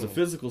 It was a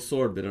physical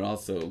sword, but it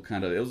also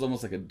it was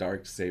almost like a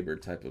dark saber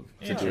type of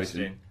situation.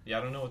 Interesting. Yeah,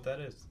 I don't know what that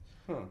is.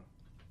 Huh.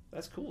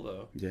 That's cool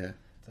though. Yeah.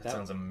 That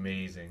sounds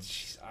amazing.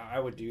 Jeez, I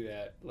would do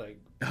that. Like,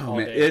 Oh all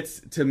man, day. it's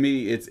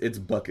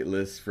bucket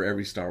list for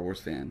every Star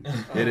Wars fan.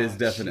 It is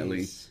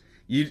definitely. Jeez.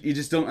 You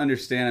just don't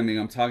understand. I mean,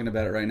 I'm talking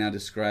about it right now,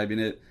 describing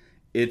it.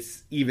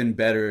 It's even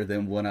better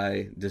than what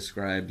I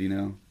described. You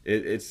know,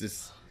 it's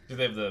just. Do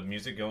they have the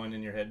music going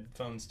in your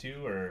headphones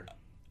too, or?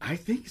 I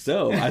think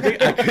so. I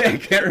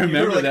can't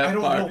remember like, that I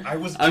don't part. know. I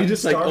was I'm in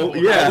just like, Star oh Wars.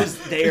 yeah. I was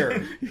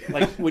there.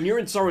 Like when you're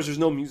in Star Wars, there's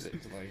no music.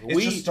 Like,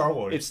 It's just Star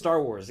Wars. It's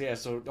Star Wars. Yeah.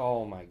 So,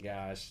 oh my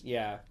gosh.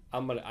 Yeah.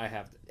 I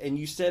have to. And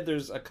you said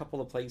there's a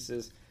couple of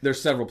places. There's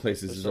several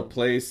places. There's a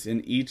place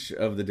in each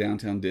of the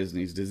downtown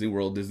Disneys: Disney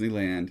World,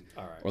 Disneyland,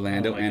 All right.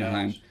 Orlando, Oh my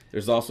Anaheim. gosh.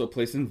 There's also a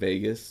place in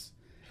Vegas.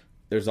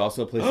 There's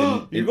also a place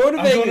in. You're going to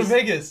I'm Vegas. going to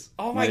Vegas.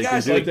 Oh my Yeah, you gosh.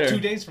 can do it Like, there. 2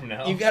 days from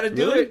now. you got to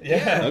do Really? it.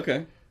 Yeah.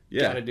 Okay. You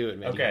Yeah. got to do it,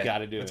 man. Okay. You got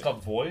to do It's it.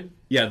 called Void.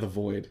 Yeah, the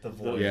Void. The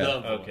Void. Yeah.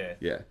 The Void. Okay.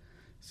 Yeah.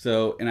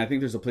 So, and I think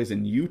there's a place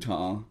in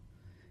Utah,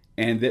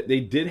 and that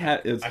they did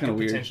have. It's I kind could of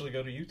weird. potentially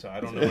go to Utah. I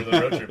don't know where the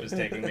road trip is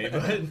taking me,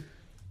 but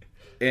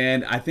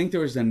And I think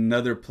there was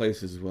another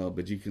place as well,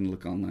 but you can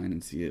look online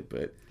and see it.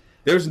 But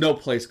there's no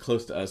place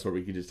close to us where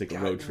we could just take a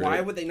road trip.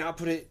 Why would they not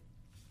put it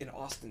in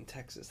Austin,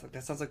 Texas? Like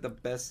that sounds like the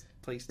best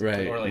place to Right.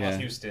 put it. or like Yeah.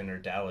 Houston or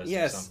Dallas or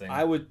Yes, something.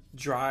 I would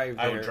drive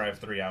there. I would drive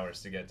 3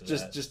 hours to get to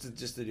that. just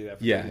to do that.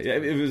 For Yeah, me. yeah,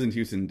 if it was in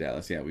Houston,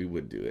 Dallas, yeah, we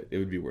would do it. It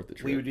would be worth the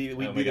trip. We'd be Oh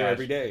my there gosh.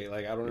 every day.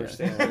 Like I don't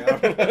understand.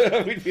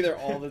 Like, we'd be there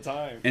all the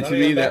time. And to Honey,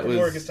 me, I'm back that from was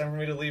work. It's time for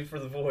me to leave for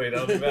the Void.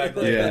 I'll be back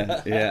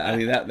later. yeah. I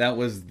mean, that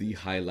was the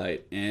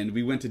highlight. And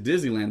we went to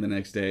Disneyland the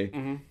next day,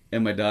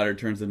 and my daughter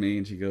turns to me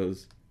and she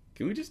goes,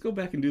 "Can we just go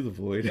back and do the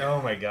Void?"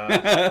 Oh my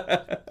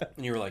god.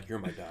 And you were like, "You're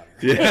my daughter.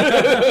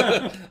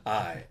 Yeah.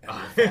 I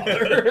am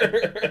your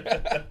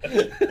father."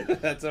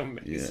 That's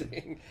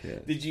amazing. Yeah.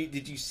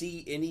 Did you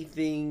see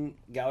anything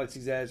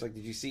Galaxy's Edge? Like,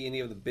 did you see any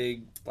of the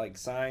big like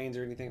signs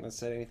or anything that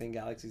said anything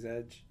Galaxy's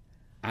Edge?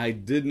 I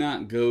did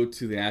not go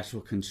to the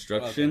actual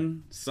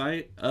construction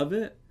site of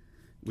it.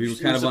 We were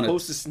You kind of on a.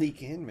 supposed to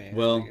sneak in, man.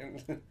 Well,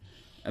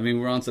 I mean,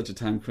 we're on such a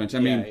time crunch. I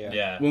mean,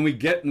 Yeah. when we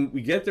get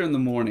there in the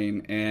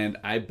morning, and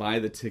I buy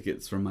the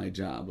tickets for my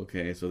job.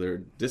 Okay, so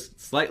they're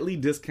slightly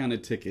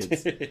discounted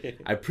tickets.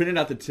 I printed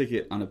out the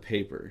ticket on a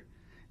paper,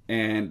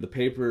 and the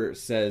paper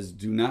says,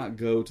 "Do not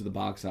go to the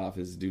box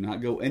office. Do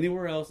not go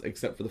anywhere else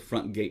except for the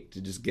front gate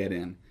to just get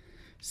in."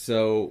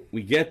 So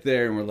we get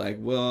there, and we're like,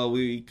 "Well,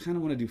 we kind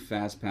of want to do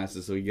fast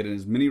passes, so we get in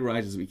as many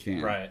rides as we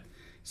can." Right.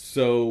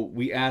 So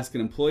we asked an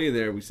employee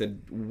there, we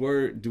said,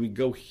 "Where do we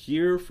go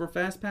here for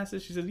fast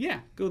passes?" She said, "Yeah,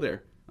 go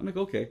there." I'm like,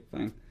 "Okay,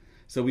 fine."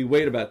 So we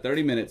wait about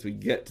 30 minutes. We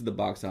get to the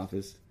box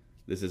office.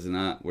 This is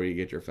not where you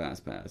get your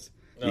fast pass.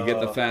 You get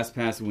the fast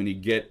pass when you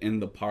get in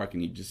the park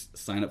and you just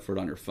sign up for it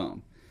on your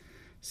phone.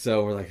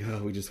 So we're like,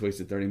 oh, we just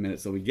wasted 30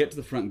 minutes. So we get to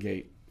the front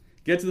gate.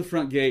 Get to the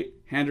front gate,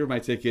 hand her my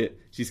ticket.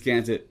 She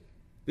scans it.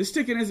 "This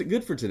ticket isn't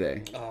good for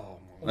today." Oh,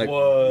 Like,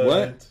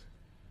 What?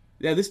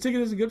 Yeah, this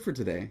ticket isn't good for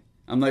today.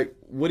 I'm like,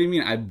 "What do you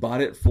mean? I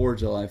bought it for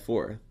July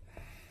 4th.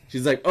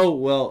 She's like, "Oh,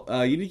 well,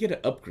 you need to get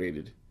it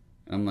upgraded."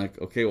 I'm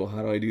like, "Okay, well,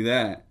 how do I do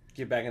that?"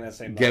 get back in that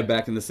same. Get line.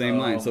 back in the same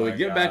line. So we my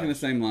get back in the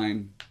gosh. same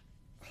line.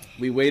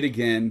 We wait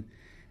again,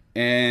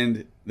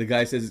 and the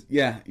guy says,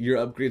 "Yeah, your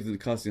upgrade is going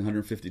to cost you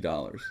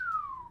 $150."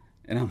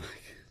 And I'm like,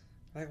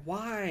 Like,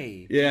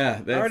 why?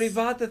 "Yeah, I already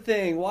bought the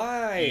thing.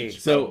 Why? Each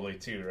So- probably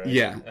too, right?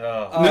 Yeah.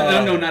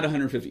 Oh, No, not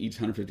 150 each,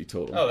 150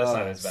 total." Oh, that's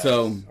not as bad.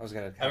 So I was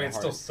gonna. I mean, it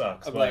still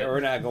sucks. I'm But like, we're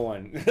not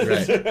going.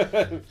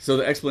 Right. So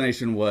the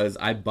explanation was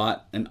I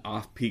bought an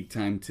off-peak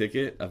time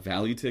ticket, a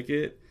value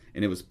ticket,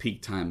 and it was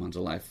peak time on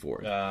July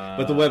 4th.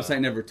 But the website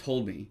never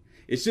told me.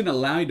 It shouldn't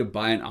allow you to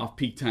buy an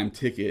off-peak time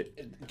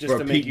ticket Just for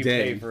to a make peak you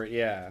day. pay for it.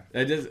 Yeah.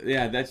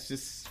 That's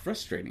just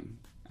frustrating.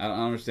 I don't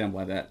understand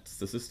why that's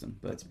the system.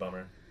 But that's a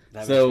bummer.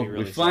 That so makes me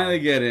really we finally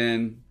sad. get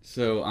in.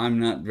 So I'm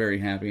not very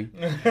happy,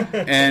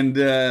 and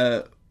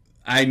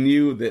I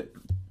knew that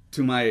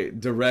to my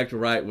direct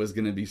right was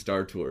going to be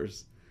Star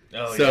Tours.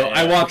 Oh, So yeah.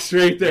 I walked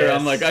straight there. Yes.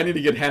 I'm like, I need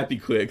to get happy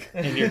quick.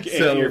 And your,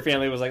 So- and your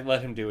family was like,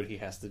 "Let him do what he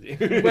has to do."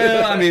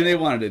 Well, I mean, they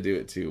wanted to do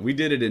it too. We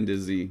did it in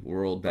Disney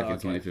World back in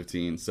okay.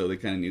 2015, so they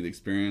kind of knew the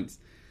experience.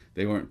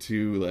 They weren't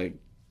too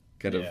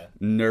kind of Yeah.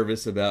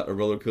 nervous about a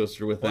roller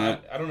coaster with Well,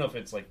 that. I don't know if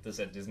it's like this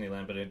at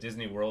Disneyland, but at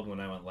Disney World when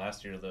I went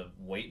last year, the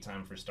wait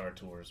time for Star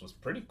Tours was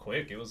pretty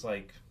quick. It was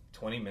like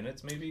 20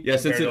 minutes maybe. Yeah,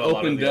 since it compared to a lot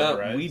of opened the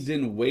other up, we rides.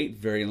 didn't wait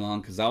very long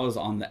because I was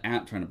on the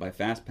app trying to buy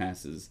fast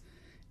passes,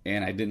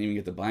 and I didn't even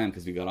get to buy them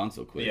because we got on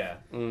so quick. Yeah.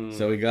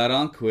 So we got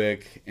on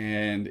quick,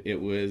 and it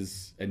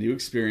was a new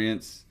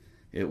experience.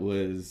 It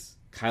was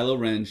Kylo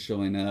Ren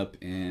showing up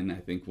in, I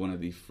think, one of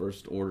the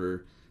First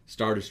Order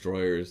Star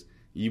Destroyers.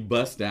 You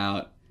bust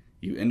out,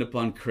 you end up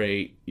on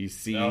Crate, you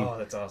see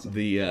that's awesome.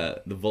 the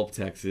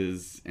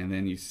Vulptexes, and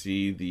then you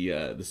see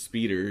the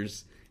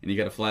speeders, and you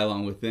got to fly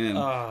along with them.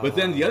 But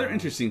then the other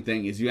interesting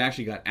thing is you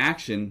actually got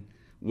action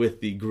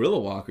with the Gorilla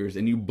Walkers,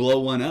 and you blow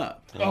one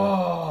up.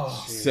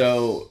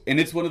 So, and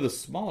it's one of the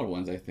smaller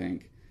ones, I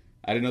think.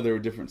 I didn't know there were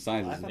different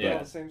sizes. I thought they were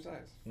the same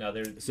size. No,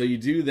 they're So you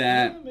do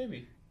that,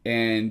 maybe.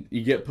 and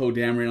you get Poe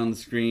Dameron on the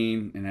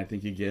screen, and I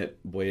think you get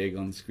Boyega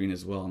on the screen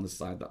as well on the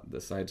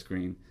side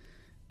screen.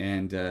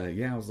 And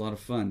it was a lot of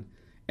fun.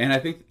 And I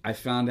think I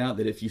found out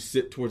that if you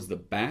sit towards the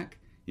back,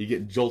 you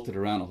get jolted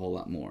around a whole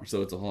lot more.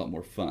 So it's a whole lot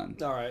more fun.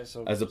 All right,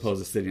 so as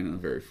opposed to sitting in the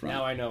very front.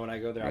 now I know when I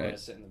go there, I'm Right. going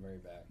to sit in the very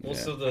back. Well, Yeah.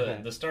 so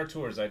the Star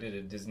Tours I did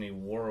at Disney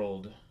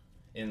World,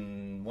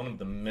 in one of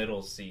the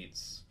middle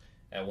seats,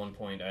 at one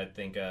point I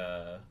think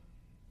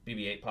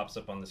BB-8 pops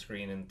up on the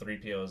screen and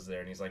 3PO is there,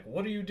 and he's like,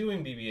 "What are you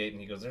doing, BB-8?" And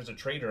he goes, "There's a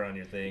traitor on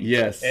your thing."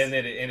 Yes. And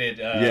it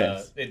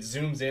Yes. it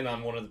zooms in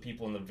on one of the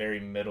people in the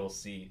very middle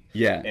seat.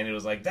 Yeah. And it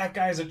was like, "That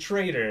guy's a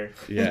traitor."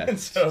 Yeah. And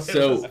so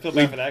So- I feel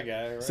bad for that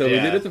guy. Right? So we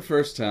Yeah. did it the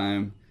first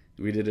time,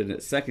 we did it a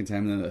second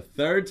time, and then the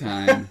third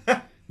time,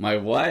 my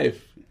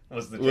wife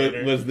was the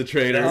traitor. was the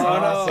traitor. That's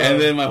awesome.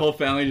 And then my whole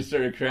family just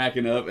started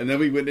cracking up, and then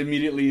we went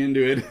immediately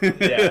into it.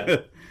 Yeah,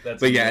 that's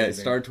But yeah,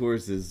 amazing. Star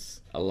Tours is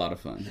a lot of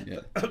fun. Yeah.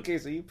 Okay,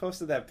 so you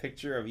posted that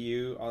picture of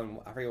you on,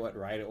 I forget what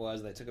ride it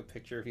was. They took a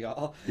picture of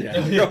y'all. Yeah.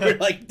 And you were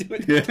like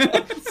doing Yeah.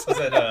 Was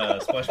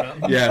that Splash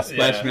Mountain? Yeah,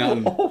 Splash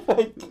Mountain. Oh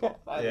my god!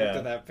 I Yeah. looked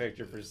at that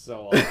picture for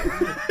so long.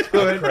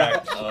 I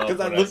cracked up Because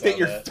I when looked saw at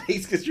your that.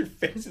 face, because your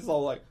face is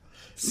all like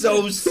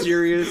so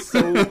serious,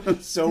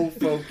 so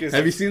focused.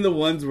 Have you seen the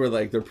ones where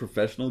like they're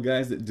professional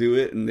guys that do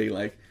it, and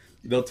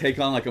they'll take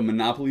on like a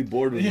Monopoly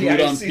board with Yeah,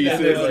 food I've on seen pieces,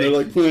 that. and they're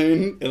like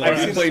playing, and like I've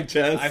you seen- playing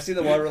chess. I've seen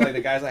the one where like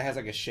the guy's like has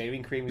like a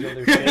shaving cream, he's over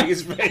there shaving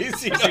his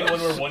face. You You see know? one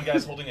where one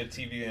guy's holding a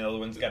TV and the other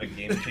one's got a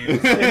GameCube.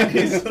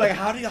 It's like,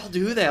 how do y'all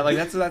do that? Like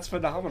that's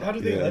phenomenal. How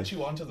do they Yeah. let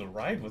you onto the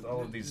ride with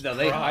all of these? No,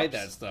 they hide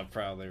props? that stuff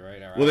probably,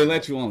 right? All right. Well, they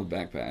let you on with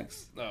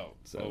backpacks. Oh,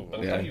 So,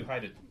 But yeah. how do you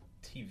hide a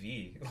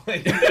TV?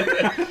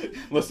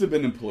 Like, Must have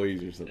been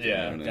employees or something.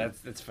 Yeah, I don't know.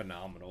 that's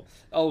phenomenal.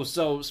 Oh,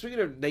 so speaking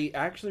of, they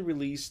actually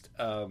released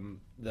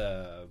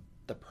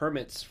the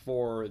permits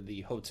for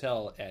the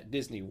hotel at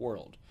Disney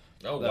World.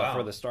 Oh, wow.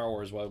 For the Star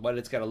Wars one, what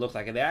it's going to look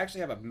like, and they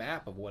actually have a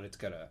map of what it's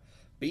going to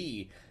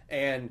be.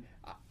 And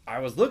I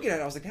was looking at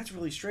it, I was like, that's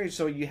really strange.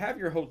 So you have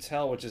your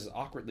hotel, which is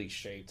awkwardly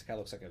shaped. It kind of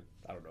looks like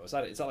a, I don't know, it's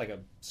not like a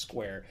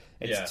square.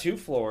 It's Yeah. 2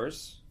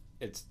 floors.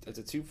 It's a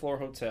 2-floor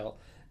hotel,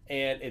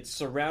 and it's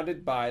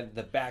surrounded by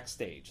the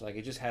backstage. Like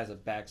it just has a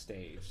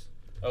backstage.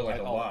 oh, like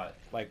a lot.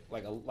 Like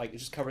it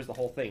just covers the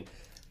whole thing.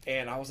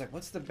 And I was like,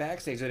 "What's the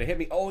backstage?" And it hit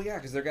me. Oh yeah,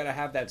 because they're gonna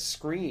have that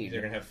screen.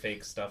 They're gonna have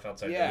fake stuff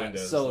outside the Yeah.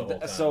 windows. So the whole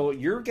time. so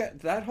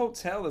that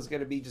hotel is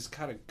gonna be just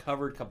kind of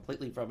covered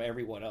completely from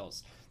everyone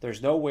else.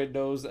 There's no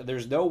windows.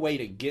 There's no way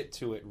to get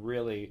to it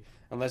really,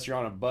 unless you're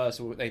on a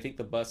bus. They think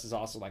the bus is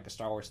also like a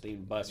Star Wars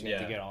themed bus you have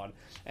to Yeah. get on,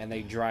 and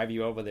they drive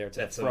you over there to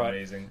That's the front.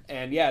 amazing.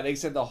 And yeah, they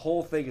said the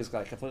whole thing is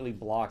like completely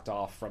blocked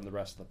off from the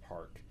rest of the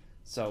park.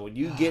 So when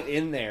you get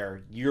in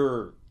there,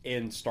 you're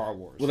in Star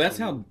Wars. Well, that's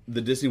how the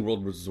Disney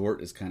World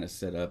Resort is kind of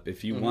set up.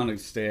 If you Mm-hmm. want to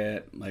stay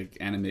at like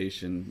the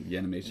Animation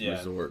Yeah.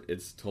 Resort,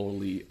 it's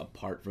totally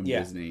apart from Yeah.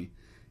 Disney,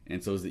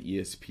 and so is the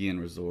ESPN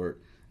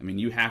Resort. I mean,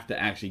 you have to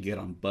actually get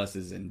on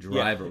buses and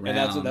drive around. And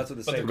that's what the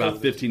But same. the about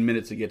cool- 15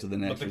 minutes to get to the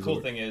But next the resort.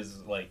 cool thing is,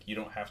 like, you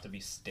don't have to be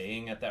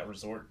staying at that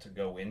resort to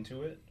go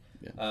into it.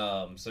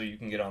 Yeah. So you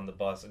can get on the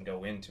bus and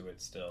go into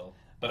it still.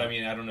 But I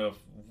mean, I don't know if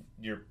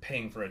you're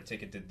paying for a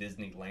ticket to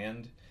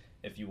Disneyland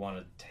if you want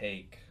to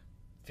take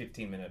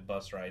 15-minute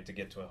bus ride to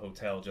get to a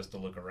hotel just to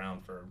look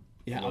around for.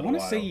 Yeah, a I little want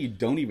to say while. you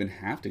don't even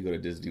have to go to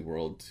Disney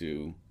World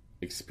to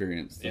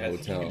experience the Yeah, I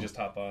think hotel. you can just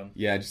hop on.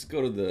 Yeah, just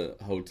go to the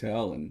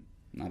hotel and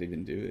not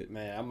even do it.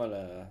 Man, I'm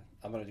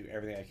gonna do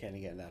everything I can to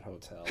get in that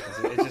hotel.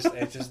 'Cause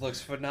it just looks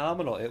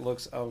phenomenal. It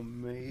looks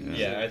amazing.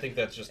 Yeah, I think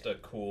that's just a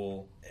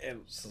cool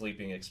And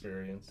sleeping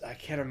experience. I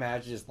can't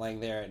imagine just laying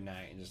there at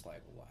night and just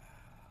like, wow,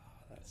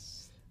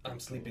 that's. I'm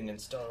sleeping in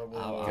Star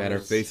Wars. Oh, God, our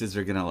faces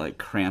are gonna like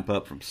cramp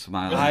up from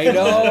smiling. I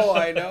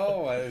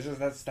know. It's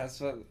just, that's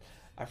what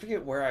I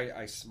forget where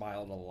I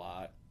smiled a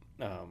lot.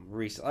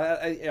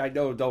 Recently, I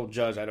know. Don't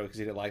judge. I know because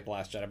you didn't like the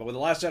Last Jedi, but when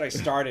the Last Jedi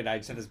started, I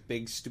just had this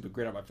big stupid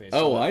grin on my face.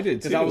 Oh, I did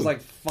because I too. was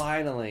like,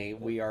 finally,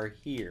 we are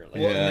here. Like,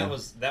 Well, Yeah.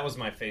 and that was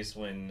my face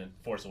when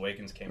Force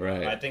Awakens came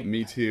Right. out. I think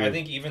Me too. I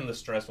think even the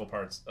stressful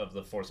parts of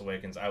the Force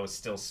Awakens, I was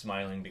still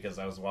smiling because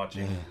I was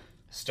watching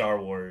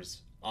Star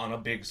Wars on a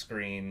big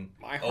screen,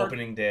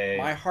 opening day.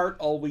 My heart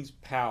always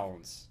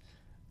pounds.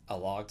 A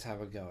long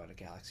time ago in a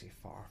galaxy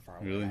far, far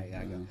Really? away,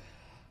 I go, Wow.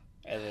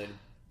 and then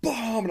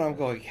boom, and I'm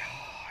going, yeah,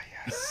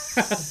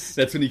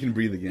 That's when you can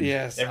breathe again.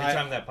 Yes. Every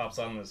time that pops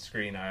on the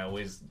screen, I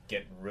always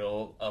get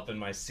real up in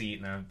my seat,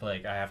 and I'm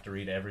like, I have to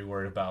read every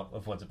word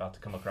of what's about to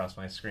come across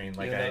my screen.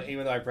 Like,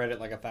 even though I've read it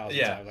like 1,000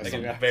 times, I like still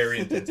I'm got very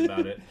intense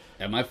about it.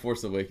 At my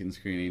Force Awakens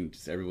screening,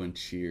 just everyone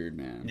cheered,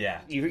 man.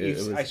 Yeah,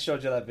 I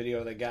showed you that video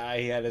of the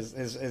guy. He had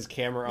his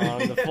camera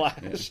on the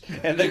flash,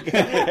 and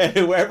and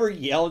whoever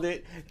yelled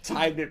it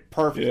timed it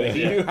perfectly. Yeah.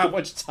 He knew how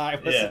much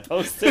time was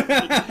supposed to be.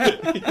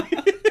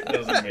 that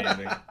was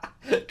amazing.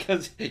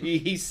 Because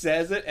he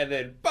says it, and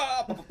then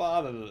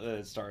and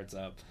it starts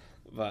up.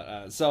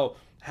 But so,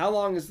 how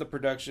long is the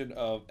production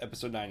of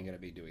Episode 9 going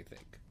to be? Do we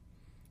think?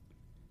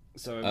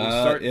 So if we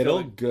start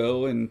it'll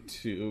go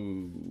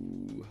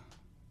into,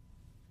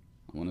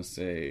 I want to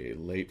say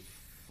late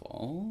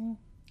fall,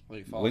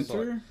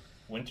 winter.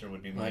 Winter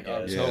would be my Like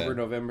guess. October,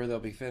 November, they'll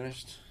be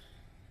finished.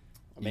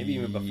 Or maybe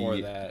even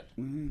before that.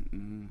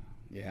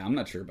 Yeah, I'm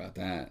not sure about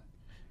that.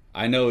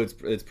 I know it's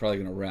probably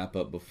going to wrap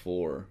up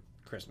before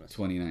Christmas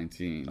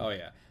 2019. Oh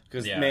yeah,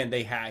 because man,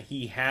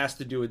 he has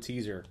to do a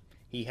teaser.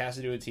 He has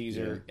to do a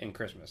teaser in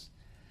Christmas.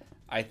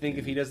 I think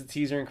if he does a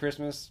teaser in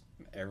Christmas,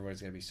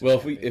 everybody's gonna be so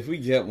happy. if we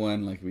get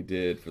one like we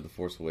did for The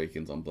Force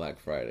Awakens on Black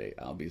Friday,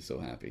 I'll be so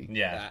happy.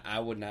 Yeah, I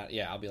would not.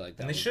 Yeah, I'll be like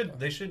that. And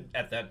they should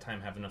at that time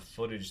have enough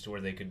footage to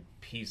where they could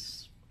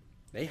piece.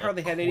 They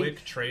hardly had quick any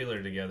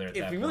trailer together.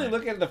 If you really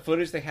look at the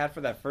footage they had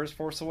for that first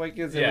Force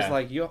Awakens, it was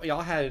like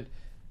y'all had.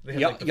 They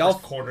had the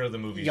first quarter of the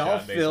movie. Y'all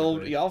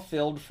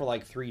filmed for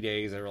like 3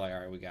 days. They were like,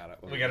 all right, we got it.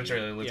 We got a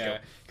trailer. Let's go.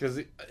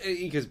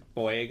 Because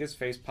Boyega's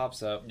face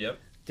pops up. Yep.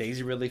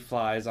 Daisy Ridley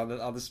flies on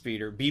the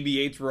speeder.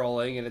 BB-8's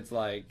rolling, and it's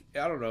like,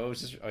 I don't know.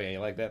 It's just you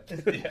like that?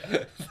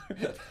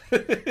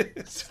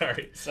 Yeah.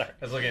 Sorry. I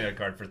was looking at a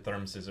card for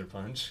Therm Scissor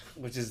Punch,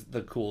 which is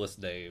the coolest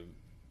name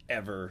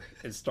ever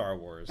in Star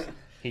Wars.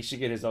 He should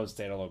get his own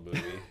standalone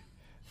movie,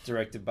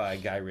 directed by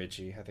Guy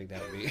Ritchie. I think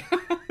that would be.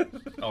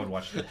 I would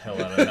watch the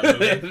hell out of that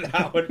movie.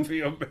 That would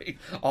be amazing.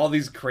 All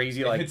these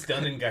crazy if it's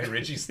done in Guy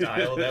Ritchie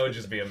style, that would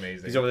just be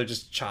amazing. He's over there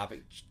just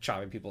chopping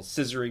people,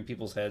 scissoring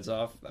people's heads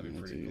off. That'd be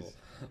pretty cool.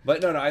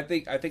 But no, I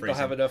think they'll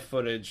have enough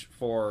footage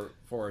for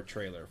a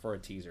trailer, for a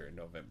teaser in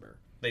November.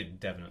 They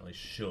definitely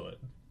should,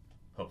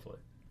 hopefully.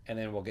 And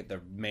then we'll get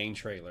the main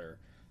trailer,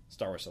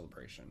 Star Wars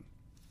Celebration,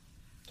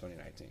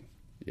 2019.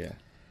 Yeah,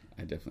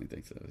 I definitely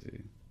think so too.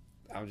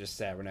 I'm just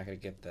sad we're not going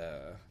to get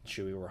the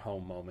Chewie we're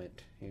home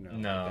moment.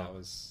 No, that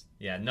was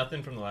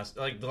nothing from the last.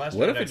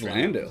 What if it's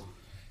Lando?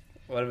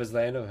 What if it's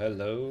Lando?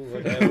 Hello,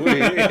 what have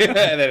we?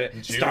 And then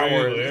Chewie, Star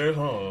Wars, we're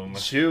home.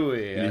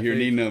 Chewie. You hear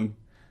Neenum.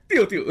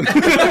 You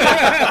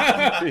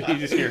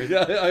just hear.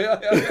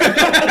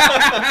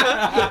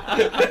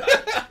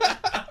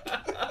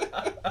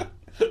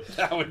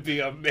 That would be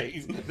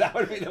amazing. That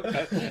would be the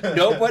best.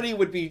 Nobody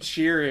would be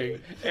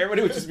cheering.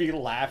 Everybody would just be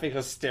laughing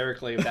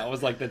hysterically if that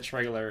was like the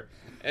trailer.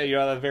 At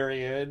the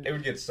very end, it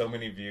would get so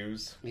many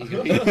views. He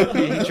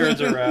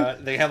turns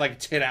around. They have like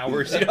 10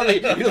 hours. Those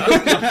movies.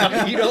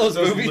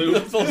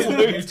 Those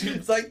loops.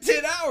 It's like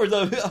 10 hours.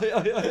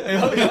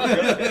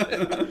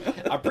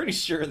 I'm pretty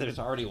sure there's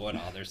already one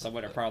on there.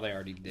 Someone probably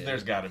already did.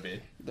 There's got to be.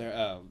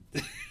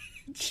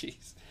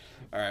 Jeez.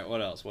 All right.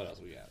 What else? What else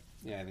we got?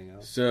 Yeah. Anything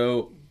else?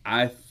 So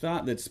I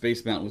thought that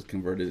Space Mountain was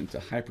converted into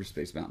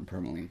Hyperspace Mountain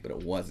permanently, but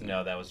it wasn't.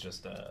 No, that was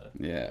just so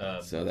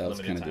that was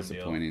kind of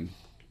disappointing. Deal.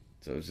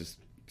 So it was just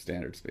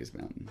standard Space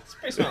Mountain.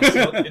 Space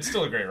Mountain, it's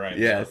still a great ride.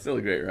 Yeah, it's still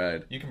a great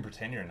ride. You can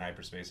pretend you're in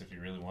hyperspace if you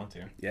really want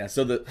to. Yeah,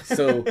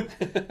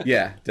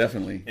 yeah,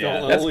 definitely.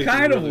 Yeah. That's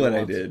kind of what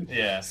I did.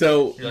 Yeah.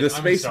 So you're the like,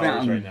 Space I'm in Star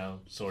Wars Mountain right now,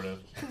 sort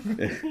of.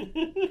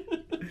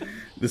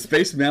 The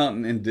Space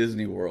Mountain in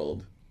Disney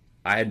World,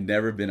 I had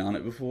never been on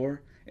it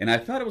before, and I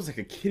thought it was like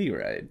a kiddie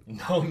ride.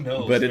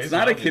 No, but Space it's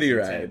not a Mountain kiddie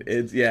ride.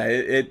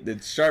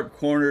 It's sharp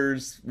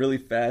corners, really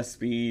fast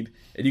speed,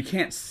 and you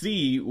can't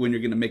see when you're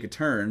going to make a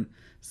turn,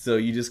 so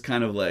you just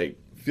kind of like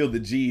feel the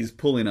G's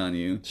pulling on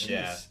you.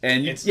 Yeah.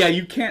 And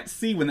you can't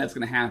see when that's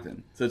going to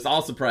happen. So it's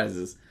all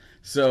surprises.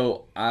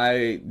 So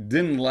I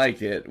didn't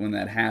like it when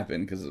that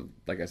happened because,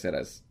 like I said,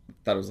 I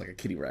thought it was like a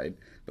kiddie ride,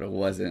 but it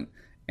wasn't.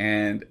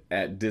 And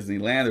at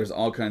Disneyland, there's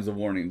all kinds of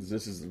warnings.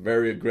 This is a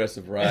very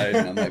aggressive ride.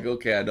 And I'm like,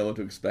 okay, I know what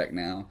to expect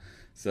now.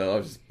 So I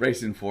was just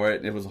bracing for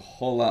it. It was a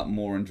whole lot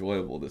more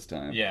enjoyable this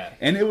time. Yeah.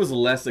 And it was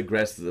less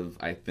aggressive,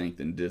 I think,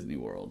 than Disney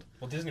World.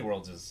 Well, Disney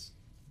World is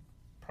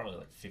probably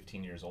like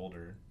 15 years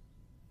older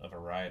of a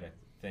ride, I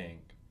think.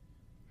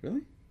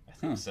 Really? I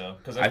think so.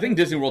 Cause I think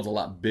Disney World's a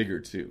lot bigger,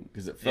 too,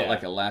 because it felt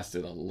like it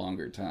lasted a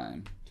longer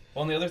time.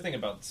 Well, and the other thing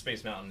about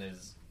Space Mountain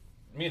is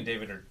me and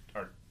David are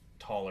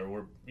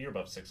taller. You're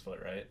above 6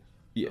 foot, right?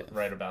 Yeah.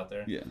 Right about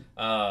there. Yeah.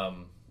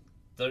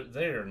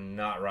 They're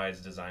not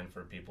rides designed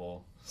for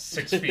people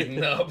 6 feet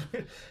and up.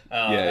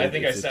 I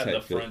think I sat in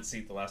the front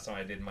seat the last time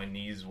I did. My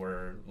knees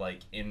were like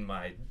in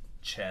my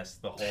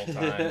chest the whole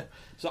time.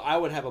 So I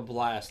would have a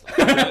blast.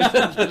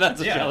 That's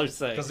what y'all are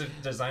saying. Because it's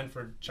designed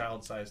for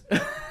child-sized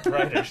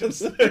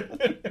riders.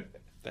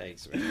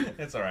 Thanks, man.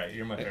 It's all right.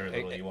 You're my favorite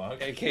little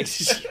Ewok. In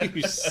case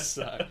you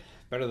suck.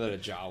 Better than a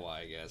Jawa,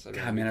 I guess.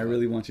 God, man, I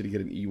really want you to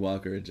get an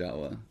Ewok or a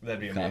Jawa.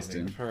 That'd be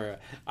costume. amazing.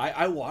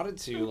 I wanted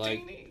to,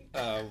 like,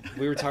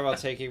 we were talking about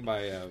taking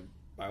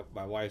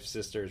my wife's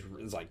sister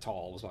is like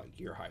tall, was like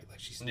your height, like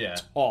she's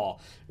tall.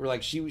 We're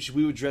like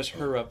we would dress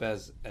her up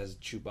as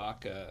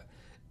Chewbacca,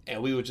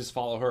 and we would just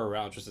follow her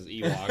around just as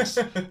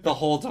Ewoks the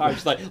whole time,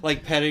 just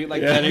like petting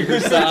her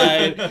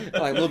side,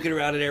 like looking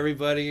around at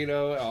everybody. You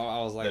know,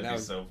 I was like, that'd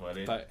be so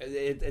funny. But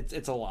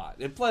it's a lot,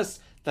 and plus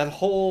that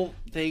whole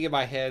thing in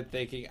my head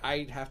thinking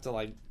I'd have to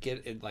like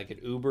get in like an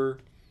Uber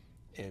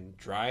and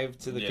drive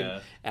to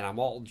the and I'm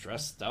all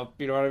dressed up,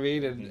 you know what I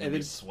mean, and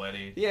it's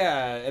sweaty,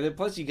 and then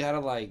plus you gotta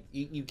like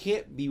you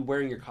can't be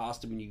wearing your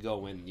costume when you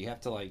go in. You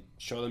have to like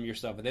show them your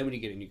stuff, and then when you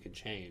get in you can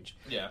change.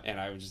 And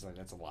I was just like,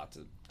 that's a lot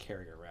to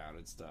carry around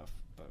and stuff,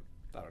 but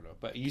I don't know.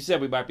 But you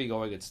said we might be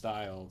going in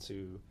style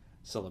to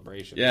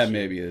Celebration.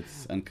 Maybe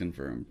it's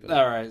unconfirmed, but...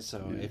 All right,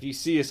 so if you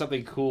see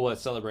something cool at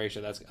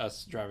Celebration, that's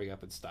us driving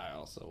up in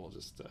style, so we'll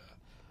just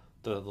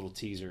throw a little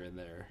teaser in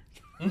there.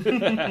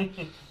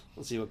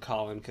 We'll see what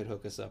Colin could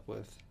hook us up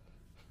with.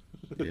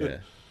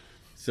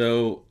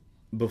 So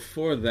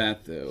before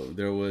that, though,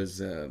 there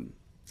was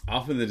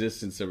off in the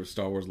distance there was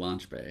Star Wars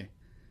Launch Bay,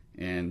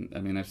 and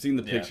I mean I've seen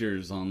the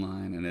pictures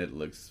online, and it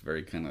looks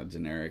very kind of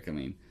generic. I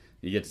mean,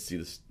 you get to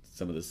see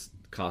some of the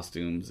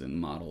costumes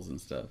and models and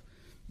stuff.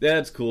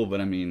 That's cool,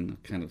 but I mean,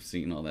 I've kind of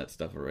seen all that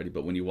stuff already.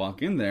 But when you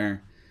walk in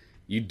there,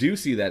 you do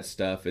see that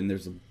stuff, and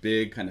there's a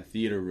big kind of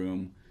theater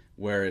room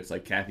where it's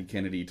like Kathy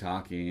Kennedy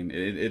talking.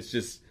 It's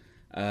just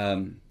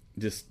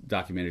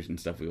documentaries and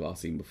stuff we've all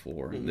seen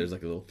before. And there's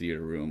like a little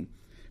theater room.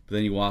 But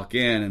then you walk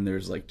in, and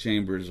there's like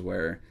chambers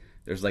where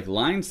there's like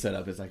lines set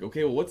up. It's like,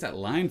 okay, well, what's that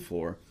line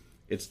for?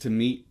 It's to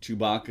meet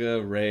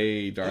Chewbacca,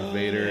 Rey, Darth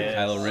Vader,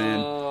 Kylo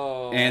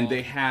Ren. And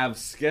they have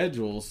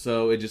schedules,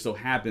 so it just so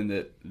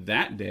happened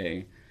that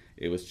day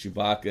it was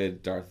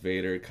Chewbacca, Darth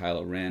Vader,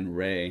 Kylo Ren,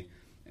 Rey.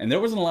 And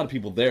there wasn't a lot of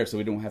people there, so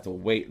we don't have to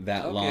wait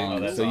that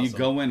long. That's so awesome. You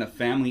go in a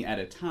family at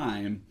a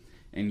time,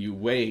 and you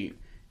wait,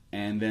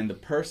 and then the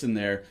person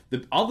there,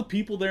 all the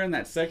people there in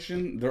that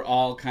section, they're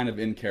all kind of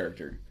in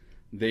character.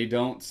 They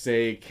don't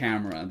say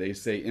camera, they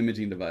say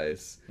imaging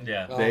device.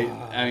 Yeah.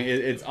 I mean,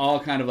 it's all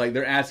kind of like,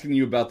 they're asking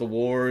you about the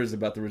wars,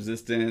 about the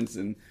resistance,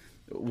 and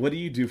what do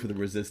you do for the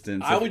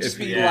resistance? I would just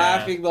be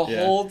laughing the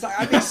whole time.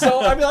 I'd be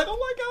like, oh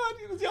my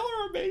god, y'all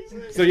are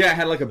amazing. So I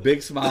had like a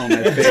big smile on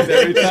my face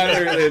every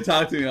time they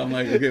talk to me. I'm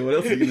like, okay, what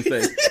else is he gonna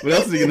say? What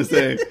else is he gonna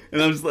say?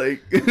 And I'm just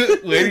like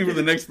waiting for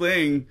the next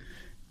thing.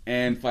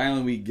 And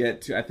finally we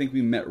get to, I think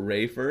we met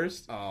Rey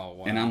first. Oh,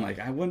 wow. And I'm like,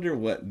 I wonder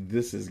what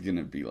this is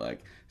gonna be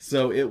like.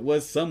 So it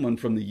was someone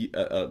from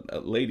a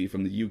lady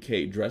from the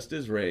UK dressed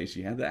as Rey.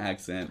 She had the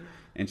accent.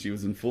 And she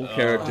was in full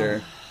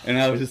character, and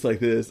I was just like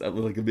this, with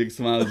like a big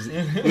smile, just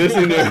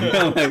listening to her.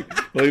 I'm like,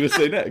 what are you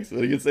gonna say next?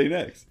 What are you gonna say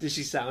next? Did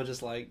she sound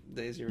just like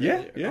Daisy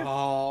Ridley? Yeah.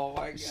 Oh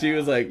my god. She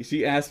was like,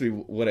 she asked me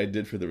what I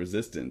did for the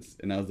Resistance,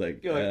 and I was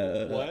like,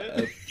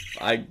 what?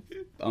 I'm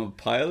a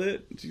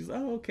pilot. And she's like,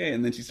 oh, okay.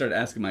 And then she started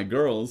asking my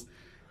girls,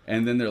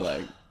 and then they're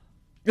like,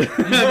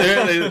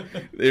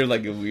 they're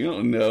like, we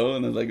don't know.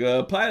 And I was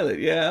like, pilot,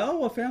 yeah.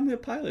 Oh, a family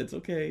of pilots,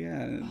 okay,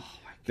 yeah. And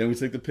then we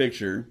took the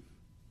picture.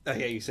 Oh,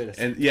 yeah, you said it.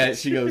 And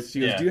she goes, do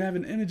you have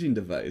an imaging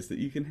device that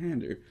you can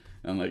hand her?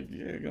 I'm like,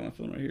 yeah, I got my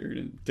phone right here.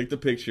 And take the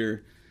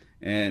picture,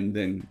 and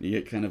then you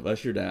get kind of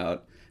ushered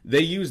out. They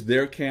used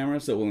their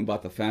camera, so when we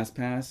bought the Fast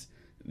Pass,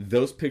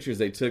 those pictures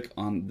they took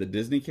on the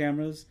Disney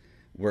cameras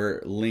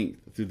were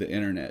linked through the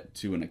internet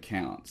to an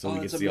account, so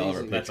we could see all of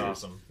our pictures. That's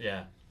awesome,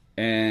 yeah.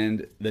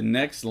 And the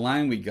next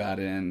line we got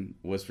in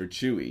was for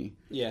Chewie.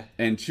 Yeah.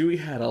 And Chewie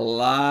had a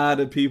lot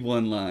of people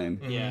in line.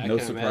 Yeah, no I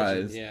can surprise.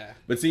 imagine. Yeah.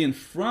 But see, in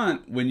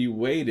front, when you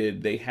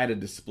waited, they had a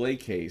display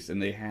case,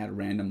 and they had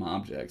random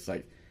objects.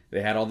 Like,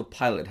 they had all the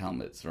pilot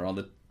helmets, or all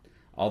the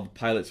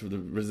pilots for the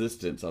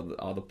Resistance,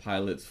 all the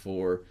pilots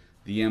for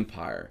the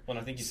Empire. Well,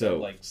 I think you said,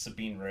 like,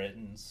 Sabine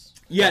Written's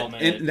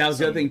helmet, and that was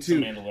the other thing, too.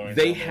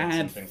 They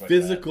had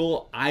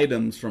physical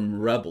items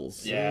from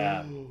Rebels.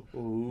 Yeah.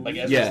 Ooh. Like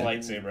Ezra's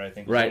lightsaber, I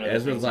think. Right,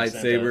 Ezra's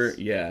lightsaber,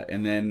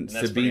 and then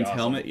Sabine's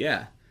helmet,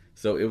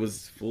 So it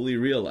was fully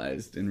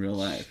realized in real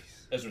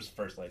life. Ezra's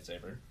first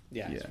lightsaber.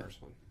 Yeah, his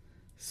first one.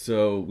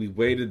 So we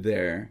waited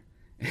there,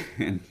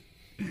 and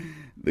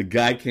the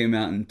guy came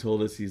out and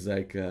told us, he's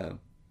like,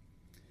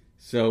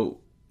 so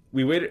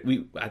we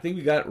waited, I think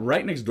we got,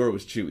 right next door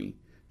was Chewie.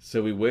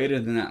 So we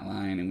waited in that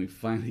line, and we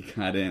finally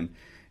got in.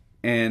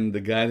 And the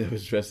guy that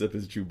was dressed up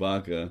as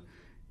Chewbacca,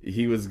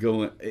 he was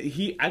going,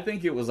 I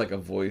think it was like a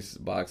voice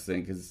box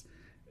thing, because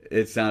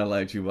it sounded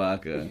like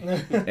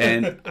Chewbacca.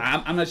 And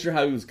I'm not sure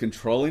how he was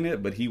controlling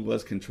it, but he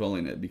was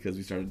controlling it, because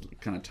we started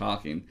kind of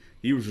talking.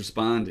 He was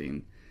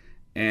responding.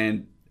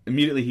 And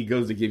immediately he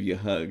goes to give you a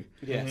hug.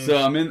 Yeah. So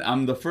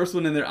I'm the first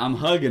one in there, I'm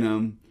hugging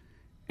him.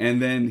 And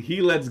then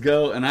he lets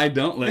go, and I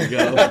don't let go.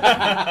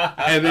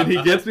 And then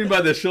he gets me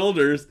by the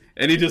shoulders,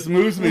 and he just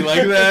moves me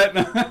like that.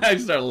 And I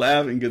start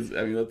laughing, because,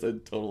 I mean, that's a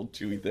total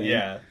Chewy thing.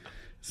 Yeah.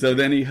 So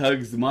then he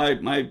hugs my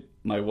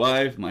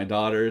wife, my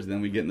daughters, then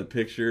we get in the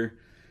picture.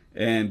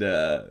 And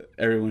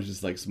everyone's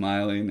just like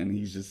smiling, and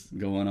he's just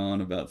going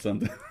on about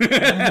something.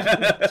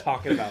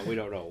 Talking about we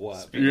don't know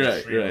what.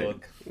 Right.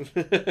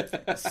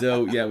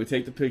 So yeah, we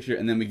take the picture,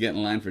 and then we get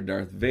in line for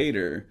Darth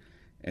Vader,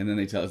 and then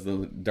they tell us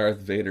the Darth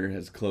Vader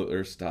has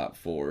stopped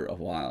for a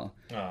while,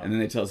 and then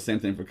they tell us the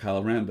same thing for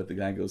Kylo Ren, but the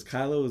guy goes,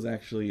 Kylo is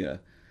actually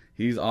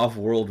he's off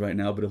world right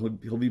now, but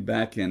he'll be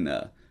back in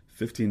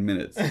 15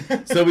 minutes.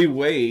 So we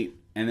wait,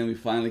 and then we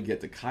finally get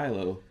to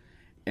Kylo.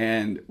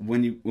 And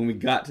when we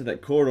got to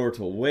that corridor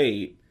to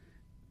wait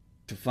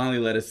to finally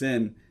let us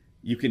in,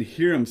 you can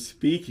hear him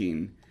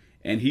speaking,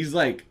 and he's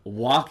like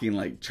walking,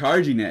 like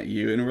charging at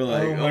you, and we're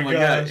like, oh my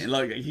god, and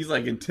like he's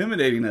like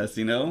intimidating us,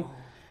 you know?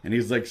 And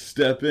he's like,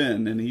 step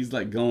in, and he's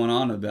like going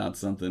on about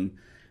something,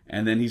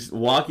 and then he's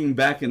walking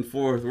back and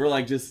forth. We're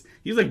like he's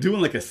like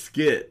doing like a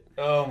skit.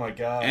 Oh my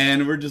god!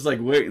 And we're just like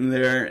waiting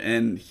there,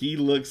 and he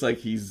looks like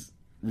he's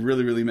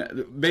really, really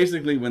mad.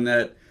 Basically, when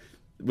that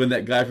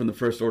guy from the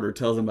First Order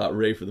tells him about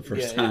Rey for the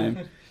first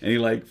time, and he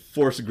like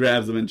force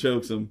grabs him and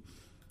chokes him,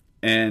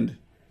 and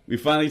we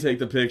finally take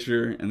the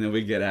picture, and then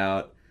we get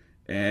out,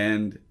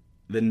 and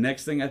the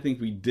next thing I think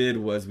we did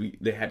was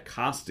they had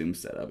costumes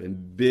set up in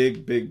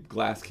big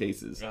glass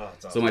cases. Oh,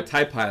 that's awesome. So my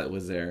TIE pilot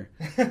was there,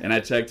 and I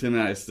checked him,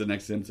 and I stood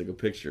next to him, took a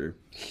picture.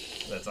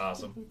 That's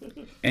awesome.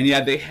 And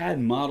yeah, they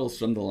had models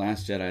from The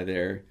Last Jedi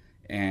there,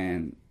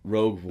 and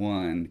Rogue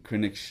One,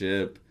 Krennic's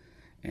ship,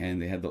 and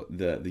they had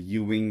the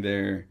U-Wing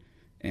there.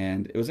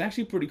 And it was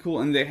actually pretty cool.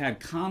 And they had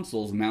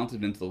consoles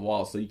mounted into the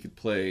wall so you could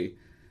play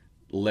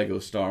Lego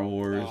Star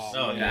Wars.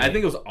 Oh, yeah. I think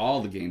it was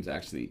all the games,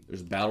 actually.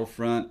 There's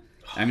Battlefront.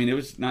 I mean, it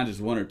was not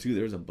just one or two.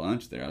 There was a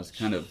bunch there. I was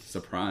kind of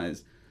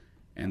surprised.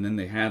 And then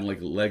they had, like,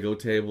 Lego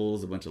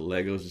tables, a bunch of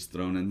Legos just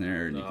thrown in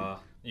there. And you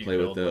could play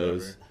with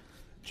those. Whatever.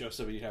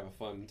 Joseph, you'd have a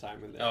fun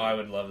time in there. Oh, I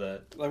would love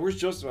that. Like, where's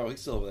Joseph? Oh,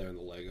 he's still over there in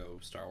the Lego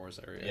Star Wars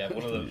area. Yeah,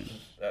 one of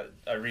the...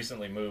 I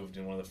recently moved,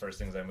 and one of the first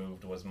things I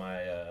moved was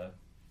my...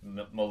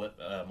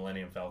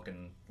 Millennium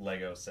Falcon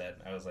Lego set.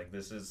 I was like,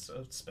 this is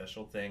a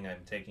special thing.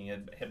 I'm taking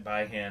it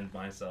by hand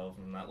myself.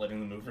 I'm not letting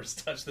the movers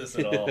touch this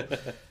at all.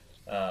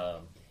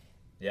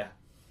 Yeah,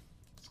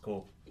 it's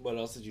cool. What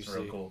else did you see?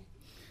 Real cool.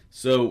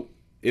 So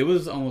it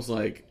was almost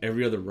like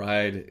every other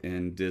ride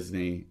in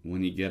Disney.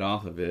 When you get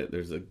off of it,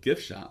 there's a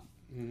gift shop.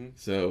 Mm-hmm.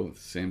 So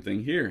same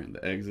thing here.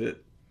 The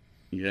exit,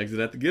 you exit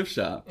at the gift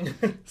shop.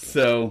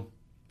 So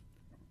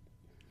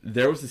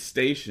there was a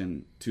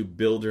station to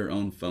build your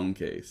own phone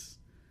case.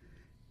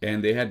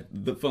 And they had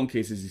the phone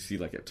cases you see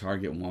like at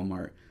Target and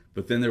Walmart.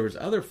 But then there was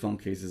other phone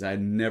cases I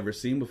had never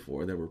seen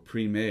before that were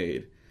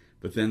pre-made.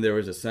 But then there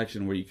was a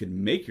section where you could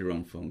make your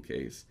own phone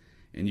case.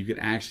 And you could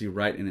actually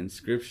write an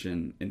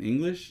inscription in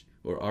English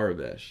or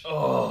Arabic.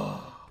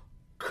 Oh,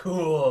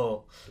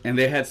 cool. And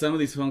they had some of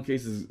these phone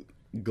cases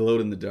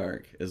glowed in the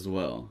dark as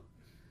well.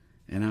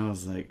 And I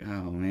was like,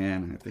 oh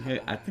man,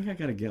 I think I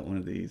got to get one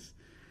of these.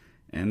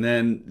 And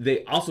then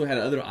they also had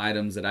other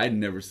items that I'd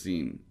never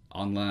seen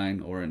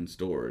online or in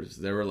stores.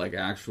 There were like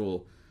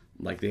actual,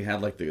 like they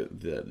had like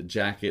the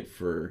jacket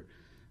for,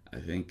 I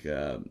think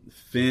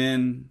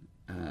Finn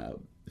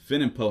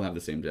and Poe have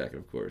the same jacket,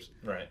 of course.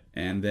 Right.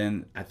 And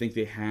then I think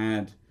they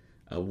had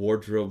a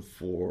wardrobe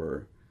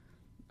for,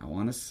 I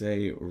want to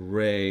say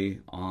Rey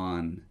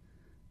on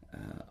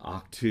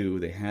Ahch-To.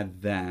 They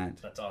had that.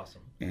 That's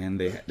awesome. And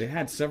they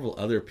had several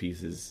other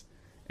pieces,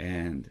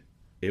 and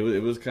it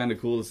was kind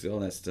of cool to see all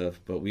that stuff.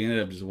 But we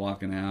ended up just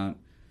walking out.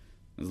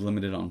 It was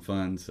limited on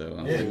funds, so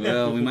I was like,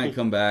 well, we might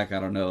come back. I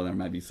don't know. There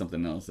might be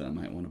something else that I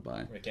might want to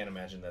buy. I can't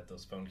imagine that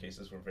those phone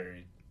cases were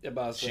very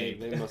cheap.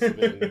 They must have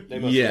been.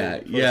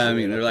 Yeah. I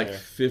mean, they're like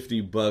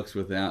 $50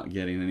 without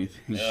getting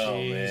anything. Oh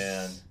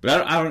man!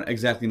 But I don't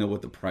exactly know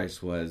what the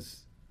price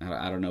was.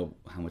 I don't know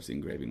how much the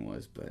engraving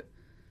was. But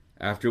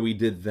after we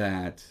did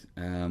that,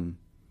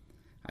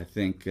 I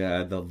think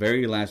the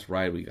very last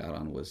ride we got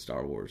on was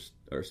Star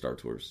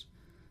Tours.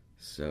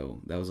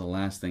 So that was the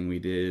last thing we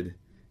did.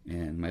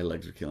 And my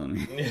legs are killing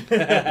me.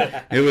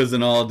 It was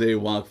an all-day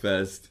walk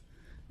fest.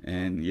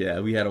 And, yeah,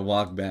 we had to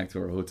walk back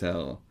to our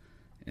hotel.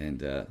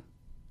 And,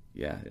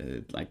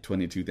 like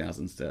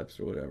 22,000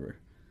 steps or whatever.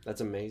 That's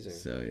amazing.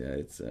 So, yeah,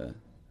 it's...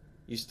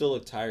 You still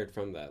look tired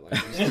from that.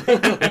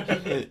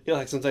 Like, you're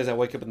like, sometimes I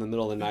wake up in the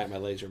middle of the night, my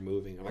legs are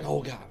moving. I'm like,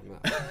 oh, God,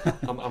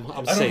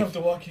 I'm safe. I don't have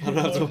to walk anymore.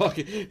 I don't have to walk.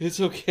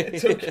 It's okay.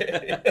 It's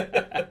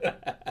okay.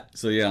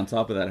 So, yeah, on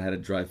top of that, I had to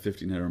drive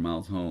 1,500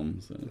 miles home.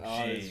 So. Oh,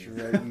 that's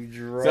right. You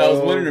drove. So I was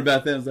wondering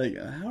about that. I was like,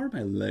 how are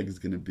my legs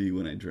going to be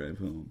when I drive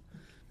home?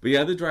 But,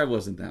 yeah, the drive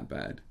wasn't that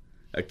bad.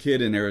 A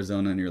kid in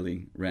Arizona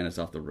nearly ran us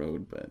off the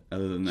road, but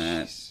other than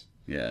that,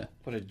 yeah.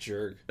 What a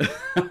jerk.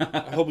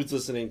 I hope he's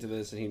listening to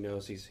this and he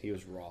knows he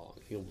was wrong.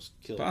 He almost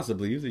killed him.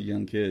 Possibly. He was a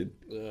young kid.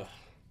 Ugh.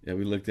 Yeah,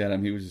 we looked at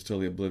him. He was just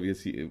totally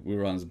oblivious. We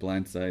were on his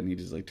blind side, and he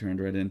just, like,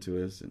 turned right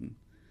into us. And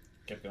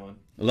kept going.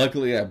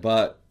 Luckily, I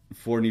bought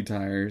 4 new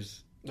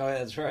tires. Oh, yeah,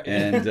 that's right.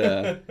 And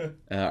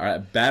our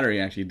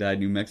battery actually died in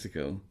New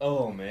Mexico.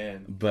 Oh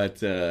man!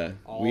 But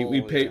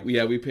we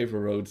paid for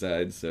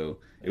roadside, so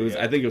it was.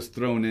 I think it was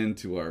thrown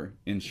into our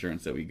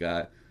insurance that we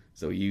got.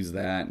 So we used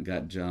that and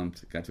got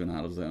jumped, got to an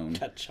AutoZone.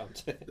 Got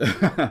jumped.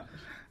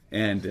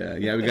 And,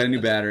 yeah, we got a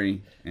new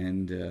battery,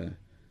 and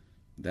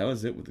that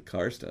was it with the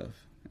car stuff.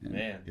 And,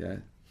 Man. Yeah.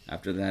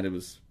 After that, it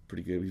was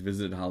pretty good. We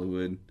visited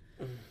Hollywood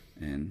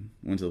and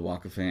went to the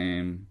Walk of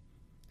Fame,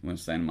 went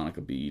to Santa Monica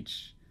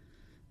Beach,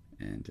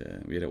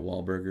 and we ate at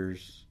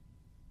Wahlburgers.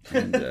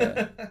 And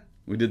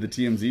we did the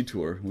TMZ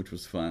tour, which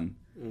was fun.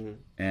 Mm-hmm.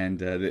 And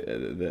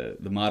the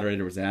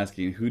moderator was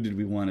asking, who did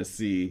we want to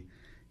see?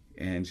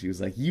 And she was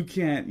like, you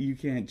can't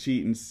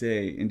cheat and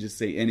just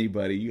say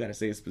anybody. You got to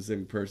say a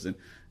specific person.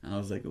 And I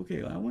was like,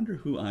 okay, well, I wonder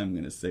who I'm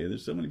going to say.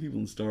 There's so many people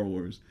in Star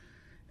Wars.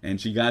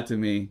 And she got to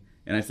me,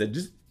 and I said,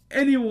 just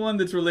anyone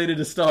that's related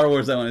to Star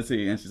Wars I want to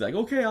see. And she's like,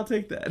 okay, I'll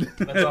take that.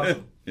 That's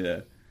awesome. Yeah.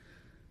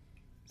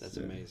 That's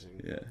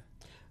amazing. Yeah.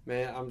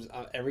 Man,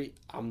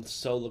 I'm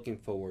so looking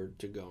forward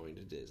to going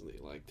to Disney.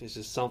 Like, this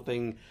is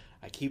something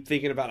I keep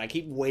thinking about. I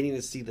keep waiting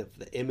to see the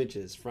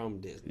images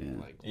from Disney. Yeah.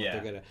 Like, what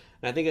they're gonna.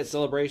 And I think at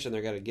Celebration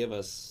they're gonna give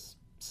us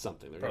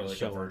something. They're Probably gonna like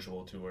show a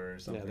virtual tour or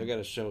something. Yeah, they're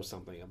gonna show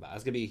something about.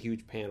 It's gonna be a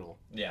huge panel.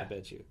 Yeah, I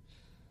bet you.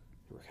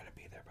 We're gonna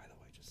be there, by the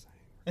way. Just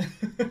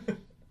saying.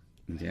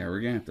 Yeah,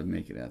 we're gonna have to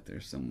make it out there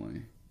some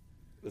way.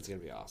 It's gonna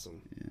be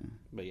awesome. Yeah.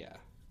 But yeah,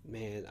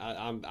 man,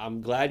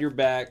 I'm glad you're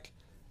back.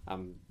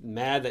 I'm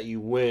mad that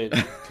you went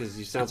because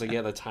you sounds like you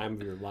had the time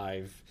of your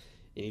life,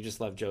 and you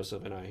just left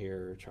Joseph and I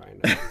here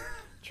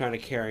trying to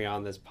carry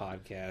on this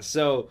podcast.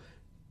 So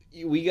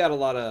we got a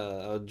lot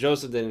of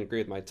Joseph didn't agree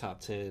with my top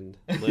 10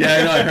 list. Yeah,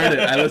 I know. I heard it.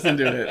 I listened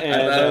to it.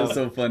 And, I thought it was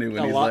so funny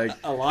when he's like,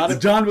 the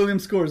John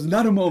Williams score is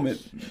not a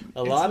moment.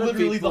 A lot it's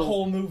literally of people, the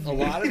whole movie. A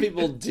lot of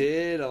people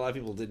did. A lot of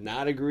people did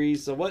not agree.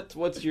 So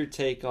what's your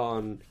take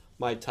on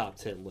my top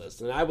 10 list?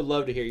 And I would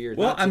love to hear yours.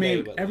 Well, I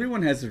mean,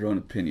 everyone has their own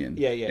opinion.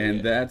 Yeah.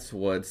 And that's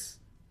what's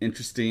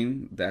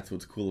interesting. That's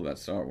what's cool about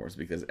Star Wars,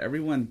 because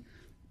everyone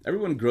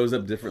grows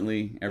up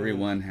differently.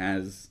 Everyone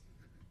has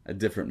a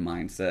different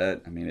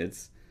mindset.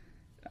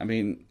 I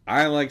mean,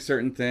 I like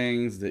certain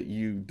things that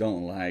you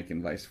don't like,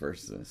 and vice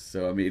versa.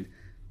 So, I mean,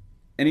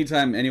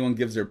 anytime anyone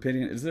gives their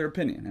opinion, it's their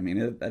opinion. I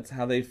mean, that's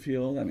how they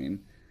feel. I mean,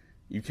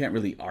 you can't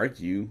really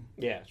argue.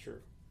 Yeah, sure.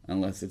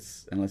 Unless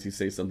you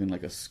say something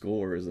like a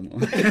score isn't.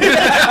 Let's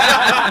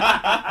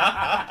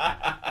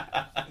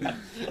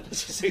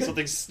just say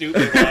something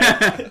stupid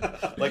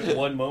like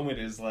one moment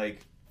is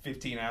like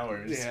 15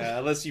 hours. Yeah,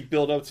 unless you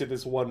build up to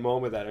this one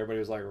moment that everybody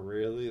was like,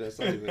 really? That's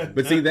not even...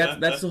 But see,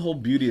 that's the whole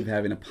beauty of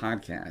having a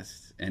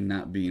podcast and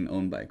not being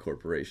owned by a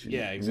corporation.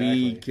 Yeah,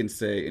 exactly. We can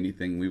say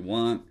anything we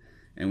want,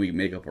 and we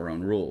make up our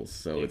own rules.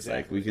 So it's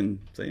like we can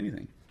say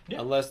anything.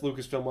 Yeah. Unless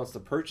Lucasfilm wants to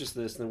purchase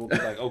this, then we'll be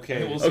like,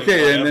 okay,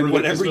 okay, and then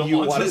whatever you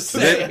want to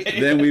say.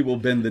 Then we will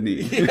bend the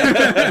knee.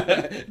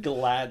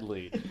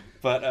 Gladly.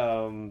 But,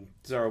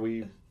 so are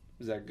we...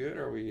 Is that good?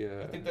 Or are we...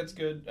 I think that's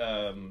good.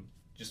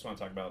 Just want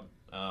to talk about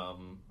our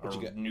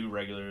new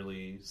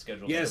regularly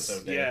scheduled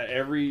episode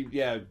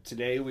day.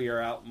 Today we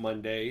are out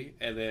Monday,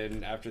 and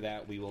then after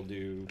that we will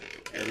do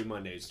every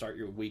Monday. Start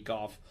your week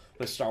off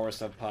with Star Wars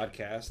Stuff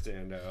Podcast,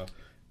 and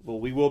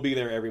we will be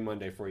there every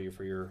Monday for you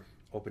for your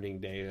opening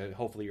day.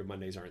 Hopefully your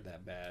Mondays aren't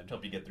that bad.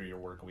 Help you get through your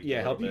work week.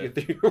 Yeah, help you get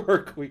through your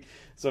work week.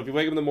 So if you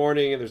wake up in the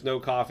morning and there's no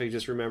coffee,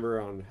 just remember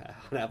on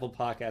Apple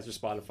Podcasts or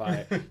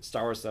Spotify,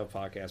 Star Wars Stuff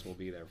Podcast will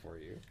be there for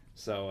you.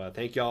 So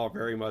thank y'all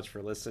very much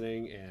for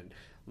listening, and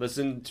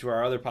listen to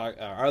our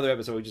other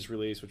episode we just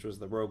released, which was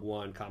the Rogue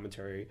One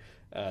commentary.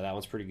 That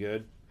one's pretty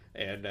good.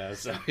 And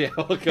so yeah,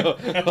 we'll go.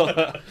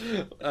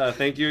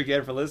 Thank you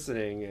again for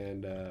listening.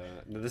 And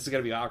this is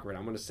gonna be awkward.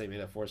 I'm gonna say, "May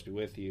the Force be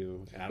with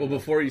you." Well,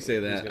 before you say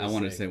that, I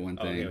want to say one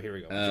thing. Okay, here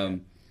we go.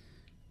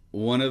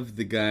 One of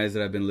the guys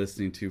that I've been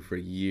listening to for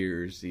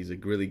years, he's a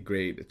really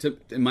great,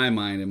 in my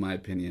mind, in my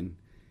opinion,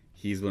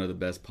 he's one of the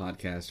best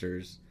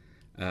podcasters.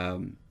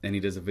 And he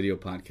does a video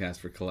podcast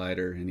for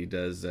Collider, and he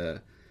does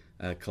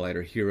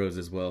Collider Heroes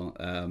as well.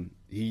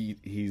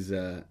 He's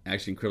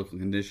actually in critical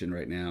condition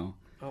right now.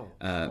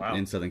 Wow.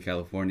 In Southern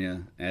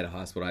California at a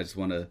hospital. I just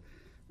want to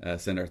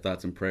send our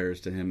thoughts and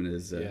prayers to him and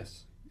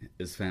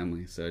his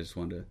family. So I just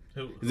wanted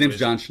to. His name's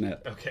John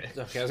Schnepp. Okay,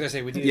 I was gonna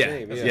say we need his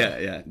name.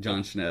 Yeah,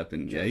 John Schnepp,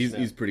 and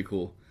he's pretty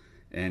cool,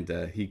 and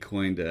he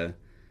coined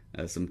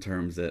some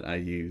terms that I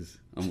use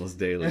almost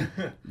daily.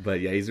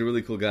 But yeah, he's a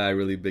really cool guy,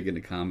 really big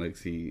into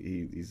comics.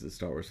 He's a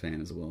Star Wars fan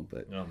as well.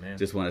 But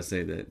just want to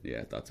say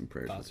that thoughts and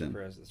prayers. Thoughts and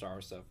prayers, the Star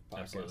Wars Stuff podcast.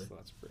 Absolutely.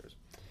 Thoughts and prayers.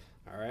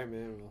 All right,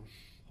 man. Well,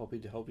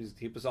 hope you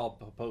keep us all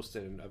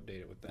posted and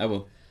updated with that. I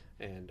will.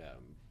 And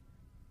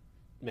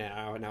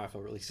man, now I feel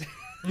really sad.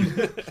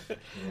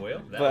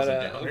 Well, that was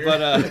a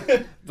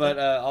downer. But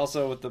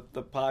also with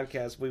the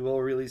podcast, we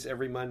will release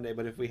every Monday.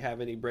 But if we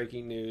have any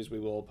breaking news, we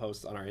will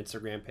post on our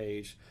Instagram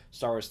page,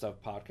 Star Wars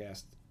Stuff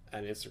Podcast,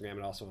 on Instagram,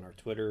 and also on our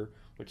Twitter,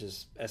 which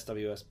is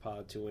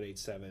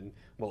SWSPod2187.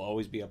 We'll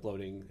always be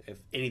uploading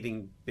if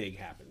anything big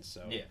happens.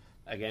 So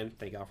again,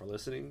 thank y'all for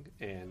listening,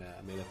 and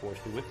may the Force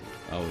be with you.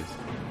 Always.